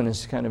course, that one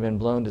has kind of been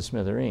blown to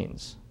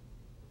smithereens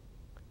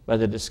by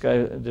the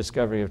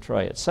discovery of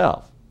Troy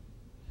itself.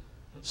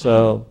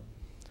 So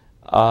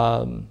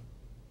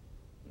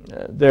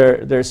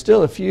there's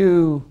still a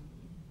few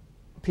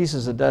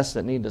pieces of dust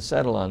that need to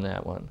settle on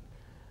that one.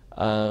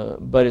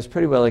 But it's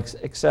pretty well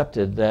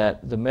accepted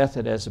that the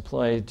method as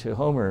applied to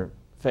Homer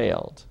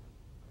failed.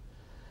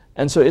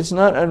 And so it's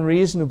not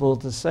unreasonable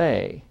to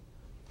say,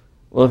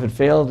 well, if it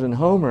failed in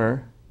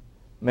Homer,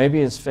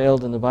 maybe it's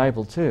failed in the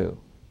Bible too.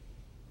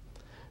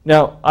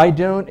 Now, I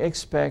don't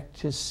expect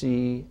to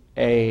see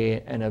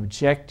an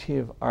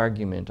objective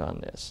argument on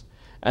this.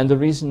 And the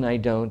reason I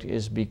don't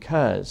is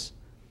because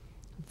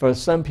for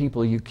some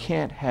people you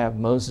can't have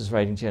Moses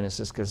writing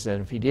Genesis, because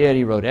then if he did,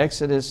 he wrote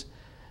Exodus.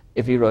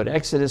 If he wrote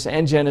Exodus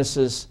and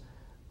Genesis,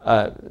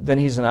 then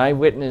he's an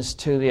eyewitness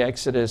to the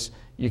Exodus.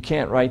 You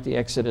can't write the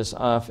Exodus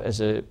off as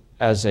a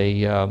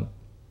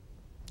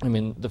I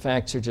mean, the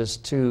facts are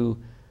just too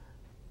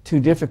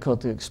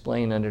difficult to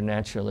explain under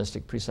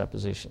naturalistic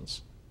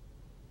presuppositions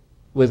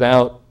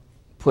without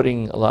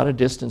putting a lot of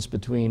distance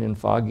between and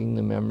fogging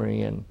the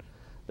memory and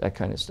that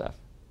kind of stuff.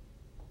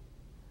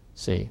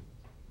 See?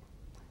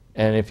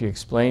 And if you're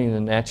explaining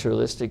the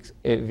naturalistic,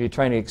 if you're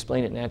trying to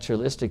explain it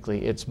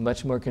naturalistically, it's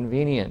much more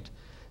convenient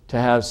to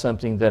have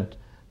something that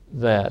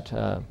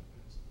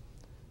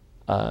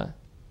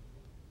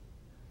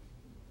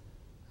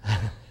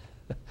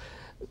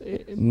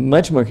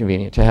much more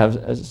convenient to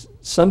have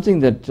something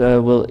that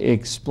will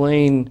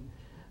explain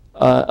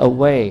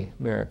away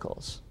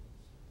miracles.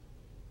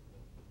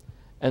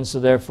 And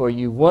so therefore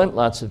you want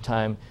lots of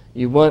time,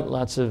 you want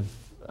lots of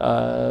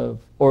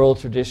oral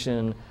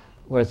tradition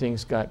where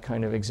things got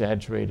kind of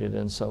exaggerated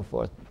and so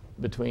forth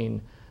between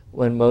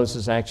when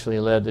Moses actually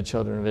led the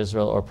children of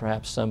Israel, or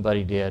perhaps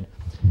somebody did,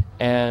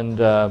 and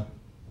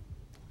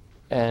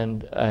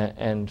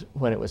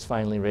when it was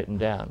finally written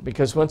down.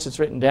 Because once it's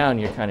written down,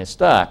 you're kind of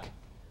stuck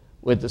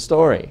with the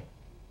story.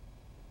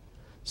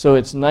 So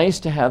it's nice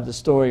to have the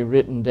story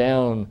written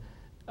down,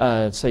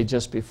 say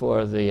just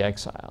before the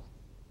exile,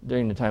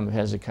 during the time of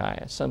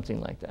Hezekiah, something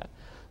like that.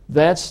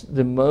 That's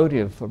the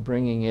motive for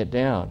bringing it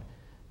down.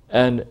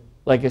 And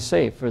like I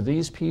say, for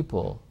these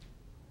people,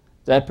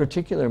 that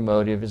particular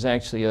motive is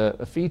actually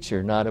a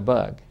feature, not a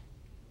bug.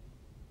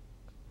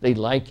 They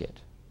like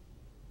it.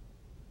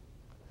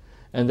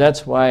 And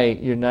that's why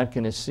you're not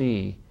going to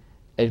see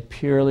a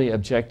purely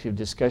objective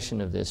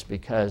discussion of this,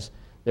 because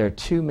there are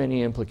too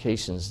many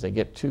implications that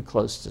get too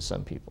close to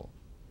some people.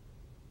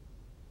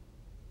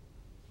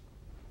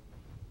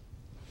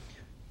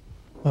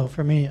 Well,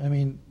 for me, I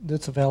mean,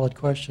 that's a valid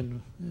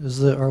question.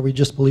 Are we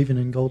just believing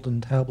in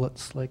golden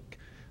tablets like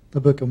the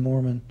Book of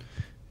Mormon?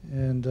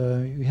 And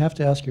you have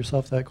to ask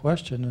yourself that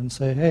question and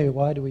say, hey,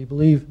 why do we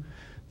believe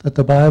that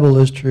the Bible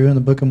is true and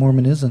the Book of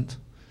Mormon isn't?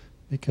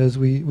 Because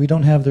we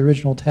don't have the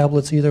original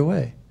tablets either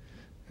way,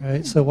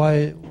 right? So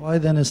why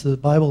then is the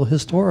Bible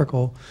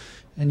historical?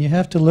 And you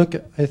have to look,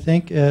 I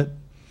think, at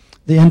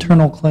the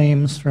internal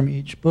claims from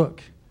each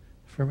book.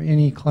 From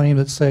any claim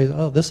that says,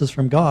 oh, this is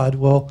from God,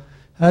 well,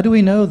 how do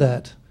we know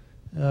that?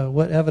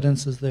 What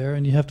evidence is there?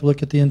 And you have to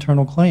look at the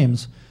internal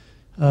claims.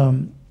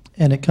 And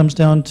it comes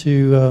down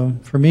to,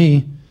 for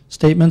me,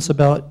 statements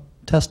about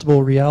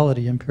testable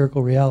reality,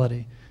 empirical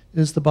reality.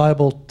 Is the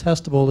Bible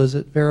testable? Is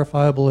it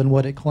verifiable in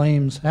what it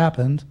claims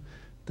happened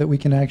that we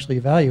can actually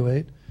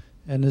evaluate?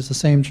 And is the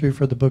same true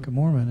for the Book of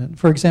Mormon? And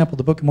for example,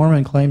 the Book of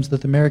Mormon claims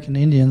that the American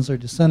Indians are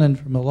descended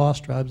from the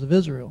lost tribes of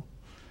Israel.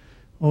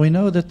 Well, we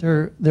know that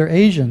they're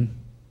Asian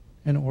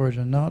in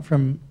origin,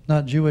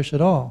 not Jewish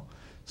at all.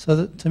 So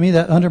that, to me,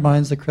 that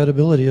undermines the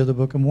credibility of the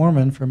Book of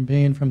Mormon from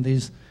being from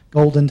these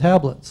golden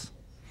tablets.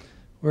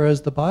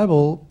 Whereas the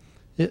Bible,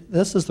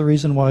 this is the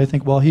reason why I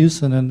think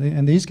Wellhausen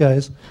and these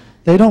guys,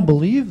 they don't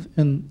believe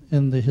in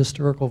the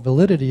historical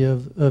validity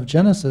of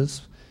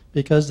Genesis,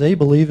 because they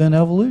believe in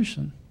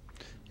evolution.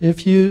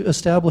 If you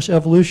establish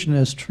evolution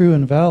as true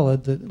and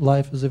valid, that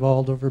life has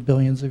evolved over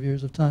billions of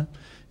years of time,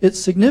 it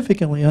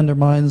significantly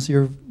undermines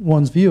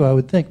one's view, I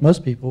would think,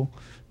 most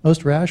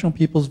rational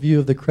people's view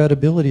of the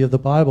credibility of the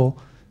Bible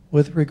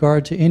with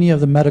regard to any of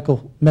the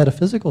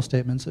metaphysical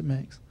statements it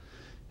makes.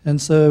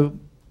 And so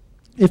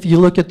if you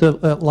look at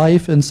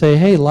life and say,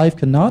 hey, life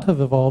cannot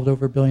have evolved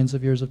over billions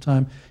of years of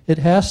time,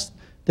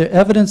 the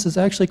evidence is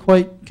actually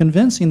quite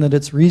convincing that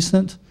it's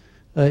recent,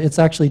 it's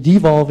actually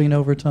devolving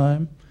over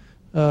time,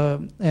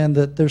 and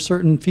that there's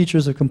certain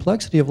features of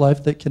complexity of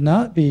life that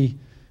cannot be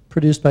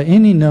produced by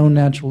any known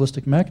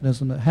naturalistic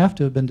mechanism that have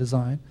to have been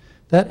designed.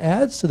 That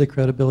adds to the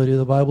credibility of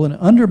the Bible and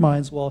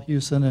undermines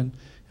Wellhausen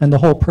and the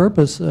whole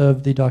purpose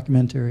of the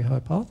documentary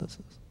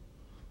hypothesis.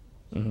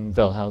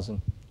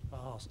 Wellhausen.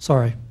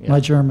 Sorry, Yeah. my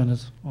German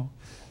is... Well.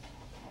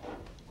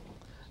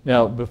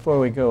 Now, before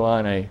we go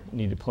on, I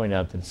need to point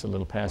out that it's a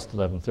little past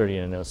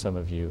 11:30, and I know some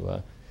of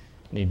you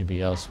need to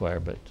be elsewhere,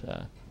 but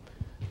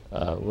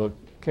we'll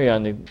carry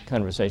on the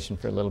conversation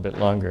for a little bit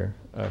longer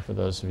for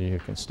those of you who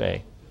can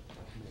stay.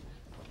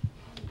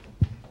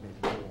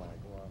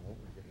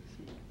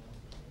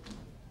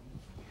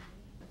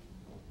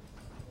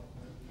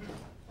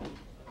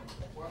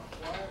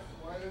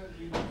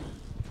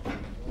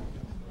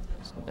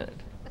 Just a minute.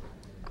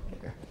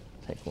 Here,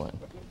 take one.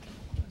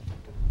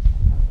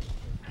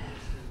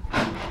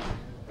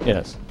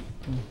 Yes.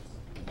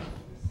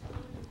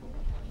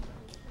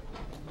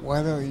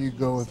 Why don't you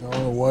go with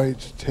Ellen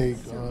White's take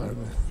on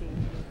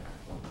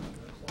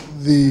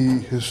the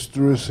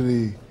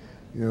historicity,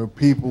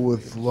 people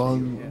with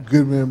long,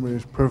 good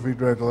memories, perfect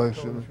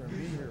recollection,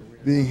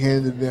 being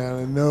handed down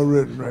and no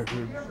written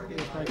record?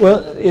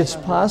 Well, it's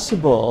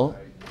possible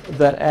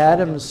that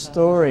Adam's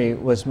story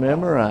was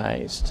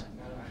memorized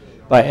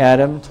by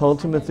Adam,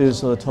 told to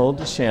Methuselah, told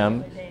to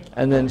Shem,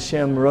 and then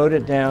Shem wrote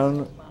it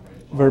down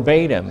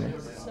verbatim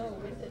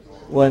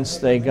once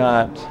they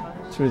got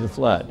through the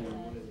flood.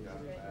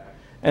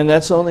 And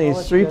that's only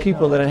 3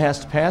 people that it has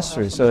to pass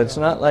through, so it's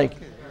not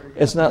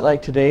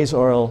like today's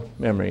oral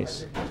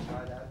memories.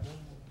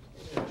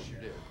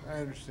 I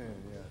understand,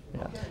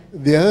 yeah.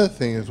 The other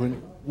thing is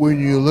when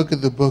you look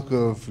at the book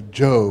of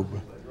Job,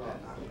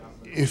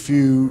 if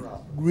you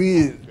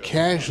read it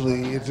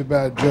casually, it's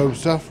about Job's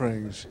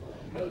sufferings.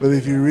 But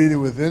if you read it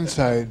with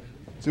insight,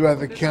 it's about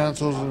the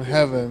councils in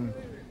heaven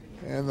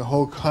and the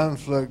whole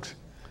conflict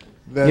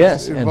that's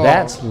Yes, involved. and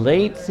that's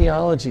late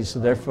theology, so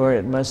therefore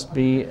it must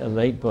be a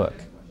late book.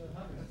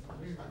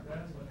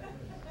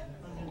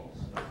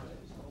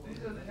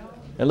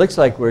 It looks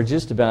like we're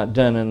just about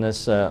done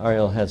unless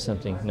Ariel has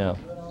something. No.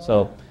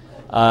 So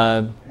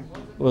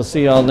we'll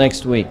see you all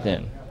next week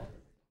then.